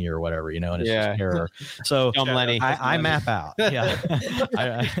cousin Lenny or whatever, and it's just terror. So Lenny. I map out.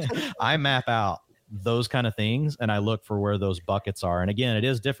 Yeah. I map out those kind of things, and I look for where those buckets are. And again, it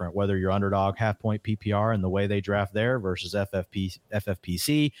is different whether you're underdog, half point PPR, and the way they draft there versus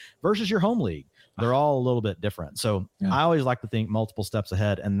FFPC versus your home league. They're all a little bit different. So I always like to think multiple steps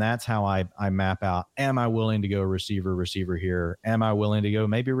ahead, and that's how I map out, am I willing to go receiver here? Am I willing to go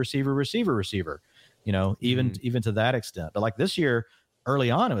maybe receiver, even to that extent? But like this year,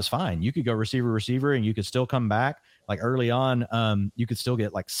 early on, it was fine. You could go receiver, and you could still come back. Like early on, you could still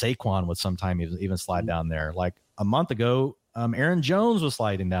get like Saquon would sometime even slide down there. Like a month ago, Aaron Jones was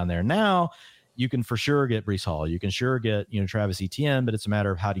sliding down there. Now you can for sure get Breece Hall. You can sure get, Travis Etienne, but it's a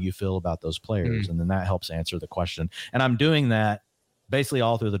matter of how do you feel about those players? And then that helps answer the question. And I'm doing that basically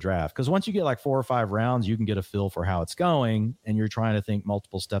all through the draft, because once you get like 4 or 5 rounds, you can get a feel for how it's going, and you're trying to think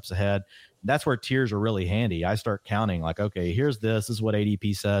multiple steps ahead. That's where tiers are really handy. I start counting like, okay, this is what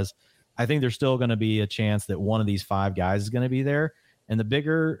ADP says. I think there's still going to be a chance that one of these 5 guys is going to be there. And the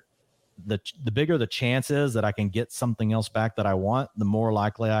bigger the chance is that I can get something else back that I want, the more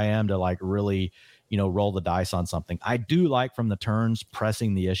likely I am to like really, roll the dice on something. I do like from the turns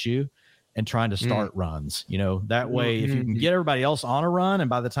pressing the issue and trying to start runs, that way, if you can get everybody else on a run, and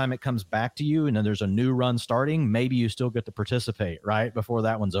by the time it comes back to you and then there's a new run starting, maybe you still get to participate right before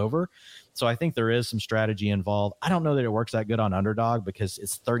that one's over. So I think there is some strategy involved. I don't know that it works that good on underdog, because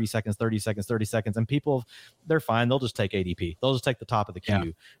it's 30 seconds, and people, they're fine. They'll just take ADP. They'll just take the top of the queue.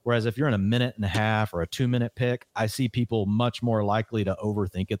 Yeah. Whereas if you're in a minute and a half or a 2-minute pick, I see people much more likely to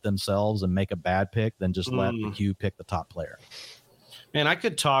overthink it themselves and make a bad pick than just let the queue pick the top player. Man, I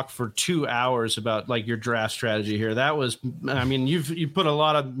could talk for 2 hours about like your draft strategy here. That was, I mean, you put a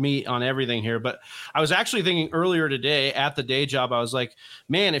lot of meat on everything here, but I was actually thinking earlier today at the day job, I was like,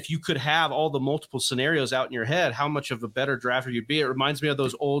 man, if you could have all the multiple scenarios out in your head, how much of a better drafter you'd be. It reminds me of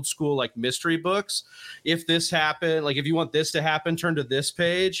those old school like mystery books. If this happened, like if you want this to happen, turn to this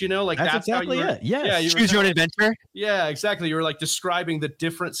page, like that's exactly how you were, it. Yes. Yeah, you Choose your own adventure. Yeah, exactly. You were like describing the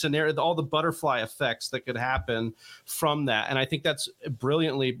different scenario, all the butterfly effects that could happen from that. And I think that's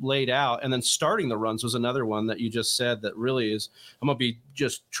brilliantly laid out. And then starting the runs was another one that you just said that really is, I'm going to be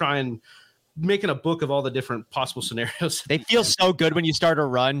just making a book of all the different possible scenarios. They feel so good when you start a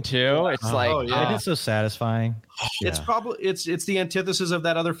run too. It's It's so satisfying. It's probably it's the antithesis of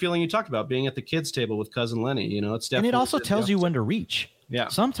that other feeling you talked about, being at the kids table with cousin Lenny. It's definitely, and it also tells you when to reach. Yeah.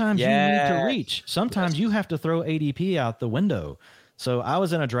 Sometimes you need to reach. Sometimes you have to throw ADP out the window. So I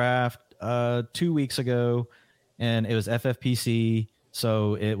was in a draft 2 weeks ago, and it was FFPC.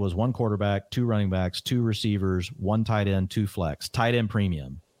 So it was 1 quarterback, 2 running backs, 2 receivers, 1 tight end, 2 flex, tight end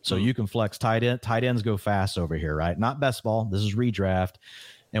premium. So you can flex tight end. Tight ends go fast over here, right? Not best ball. This is redraft.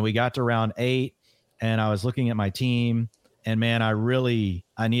 And we got to round 8, and I was looking at my team, and man, I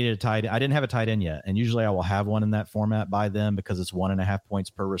needed a tight end. I didn't have a tight end yet. And usually I will have one in that format by then because it's 1.5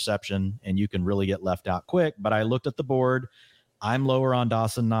 points per reception, and you can really get left out quick. But I looked at the board. I'm lower on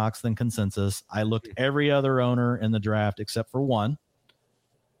Dawson Knox than consensus. I looked every other owner in the draft except for one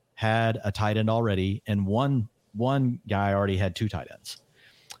had a tight end already, and one guy already had 2 tight ends.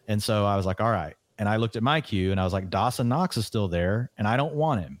 And so I was like, all right. And I looked at my queue and I was like, Dawson Knox is still there, and I don't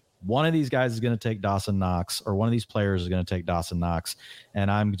want him. One of these guys is going to take Dawson Knox, or one of these players is going to take Dawson Knox. And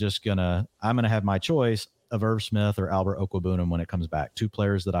I'm going to have my choice of Irv Smith or Albert Okwuegbunam when it comes back. 2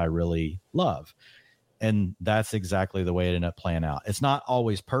 players that I really love. And that's exactly the way it ended up playing out. It's not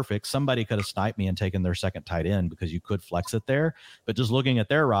always perfect. Somebody could have sniped me and taken their second tight end because you could flex it there. But just looking at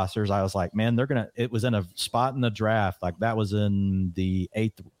their rosters, I was like, man, it was in a spot in the draft. Like that was in the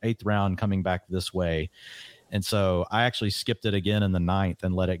eighth round coming back this way. And so I actually skipped it again in the 9th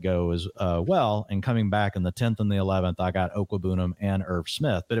and let it go as well. And coming back in the 10th and the 11th, I got Okwuegbunam and Irv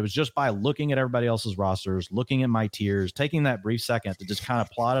Smith. But it was just by looking at everybody else's rosters, looking at my tiers, taking that brief second to just kind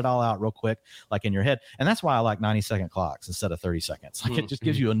of plot it all out real quick, like in your head. And that's why I like 90-second clocks instead of 30 seconds. Like it just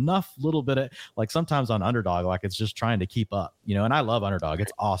gives you enough little bit of, like sometimes on Underdog, like it's just trying to keep up, and I love Underdog.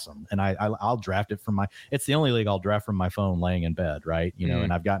 It's awesome. And I'll draft it it's the only league I'll draft from my phone laying in bed, right?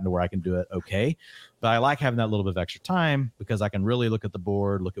 And I've gotten to where I can do it okay. But I like having that little bit of extra time because I can really look at the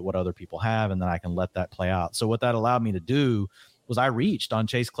board, look at what other people have, and then I can let that play out. So what that allowed me to do was I reached on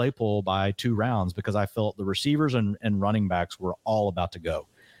Chase Claypool by 2 rounds because I felt the receivers and running backs were all about to go.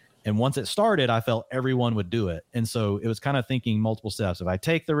 And once it started, I felt everyone would do it. And so it was kind of thinking multiple steps. If I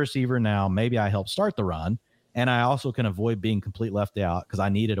take the receiver now, maybe I help start the run. And I also can avoid being complete left out because I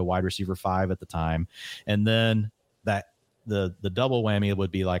needed a wide receiver 5 at the time. And then the double whammy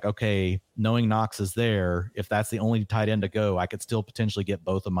would be like, okay, knowing Knox is there, if that's the only tight end to go, I could still potentially get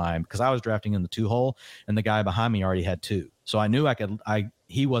both of mine because I was drafting in the 2 hole and the guy behind me already had 2. So I knew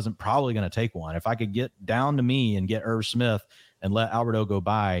he wasn't probably going to take one. If I could get down to me and get Irv Smith and let Alberto go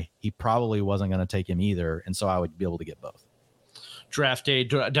by, he probably wasn't going to take him either. And so I would be able to get both. Draft Day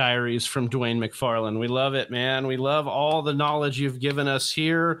Diaries from Dwayne McFarland. We love it, man. We love all the knowledge you've given us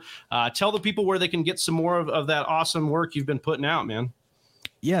here. Tell the people where they can get some more of that awesome work you've been putting out, man.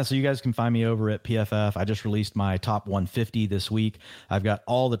 Yeah, so you guys can find me over at PFF. I just released my top 150 this week. I've got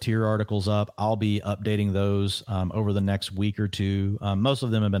all the tier articles up. I'll be updating those over the next week or 2. Most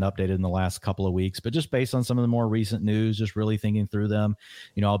of them have been updated in the last couple of weeks, but just based on some of the more recent news, just really thinking through them,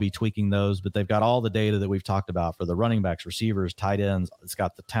 I'll be tweaking those. But they've got all the data that we've talked about for the running backs, receivers, tight ends. It's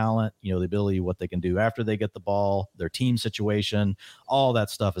got the talent, the ability, what they can do after they get the ball, their team situation, all that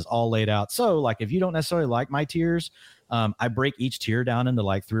stuff is all laid out. So like if you don't necessarily like my tiers, I break each tier down into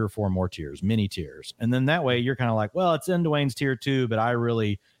like 3 or 4 more tiers, mini tiers. And then that way you're kind of like, well, it's in Dwayne's tier 2, but I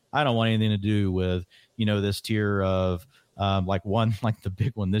don't want anything to do with, this tier of like the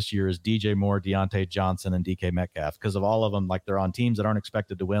big one this year is DJ Moore, Deontay Johnson, and DK Metcalf. Because of all of them, like they're on teams that aren't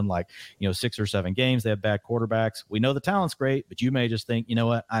expected to win 6 or 7 games. They have bad quarterbacks. We know the talent's great, but you may just think, you know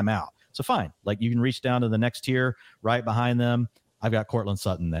what, I'm out. So fine. Like you can reach down to the next tier right behind them. I've got Cortland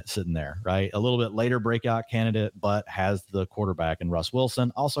Sutton that's sitting there, right? A little bit later breakout candidate, but has the quarterback. And Russ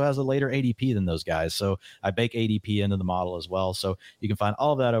Wilson also has a later ADP than those guys. So I bake ADP into the model as well. So you can find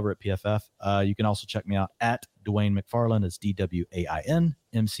all of that over at PFF. You can also check me out at Dwayne McFarland. It's DWAIN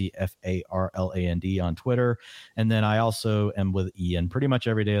McFarland on Twitter. And then I also am with Ian pretty much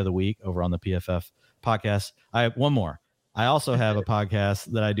every day of the week over on the PFF podcast. I have one more. I also have a podcast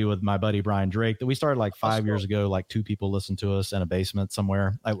that I do with my buddy Brian Drake that we started like 5 years ago. Like 2 people listened to us in a basement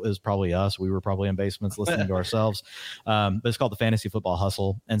somewhere. It was probably us. We were probably in basements listening to ourselves. But it's called the Fantasy Football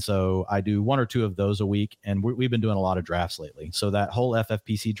Hustle. And so I do 1 or 2 of those a week. And we've been doing a lot of drafts lately. So that whole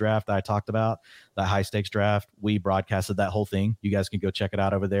FFPC draft that I talked about, that high stakes draft, we broadcasted that whole thing. You guys can go check it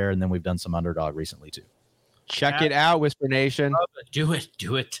out over there. And then we've done some underdog recently too. Check it out, Whisper Nation. Do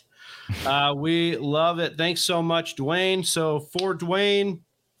it. We love it. Thanks so much, Dwayne. So for Dwayne,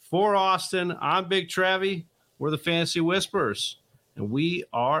 for Austin, I'm Big Travie. We're the Fantasy Whisperers, and we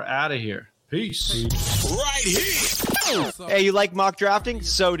are out of here. Peace. Right here. Hey, you like mock drafting?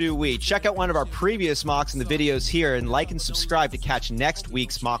 So do we. Check out one of our previous mocks in the videos here and like and subscribe to catch next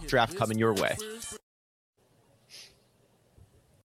week's mock draft coming your way.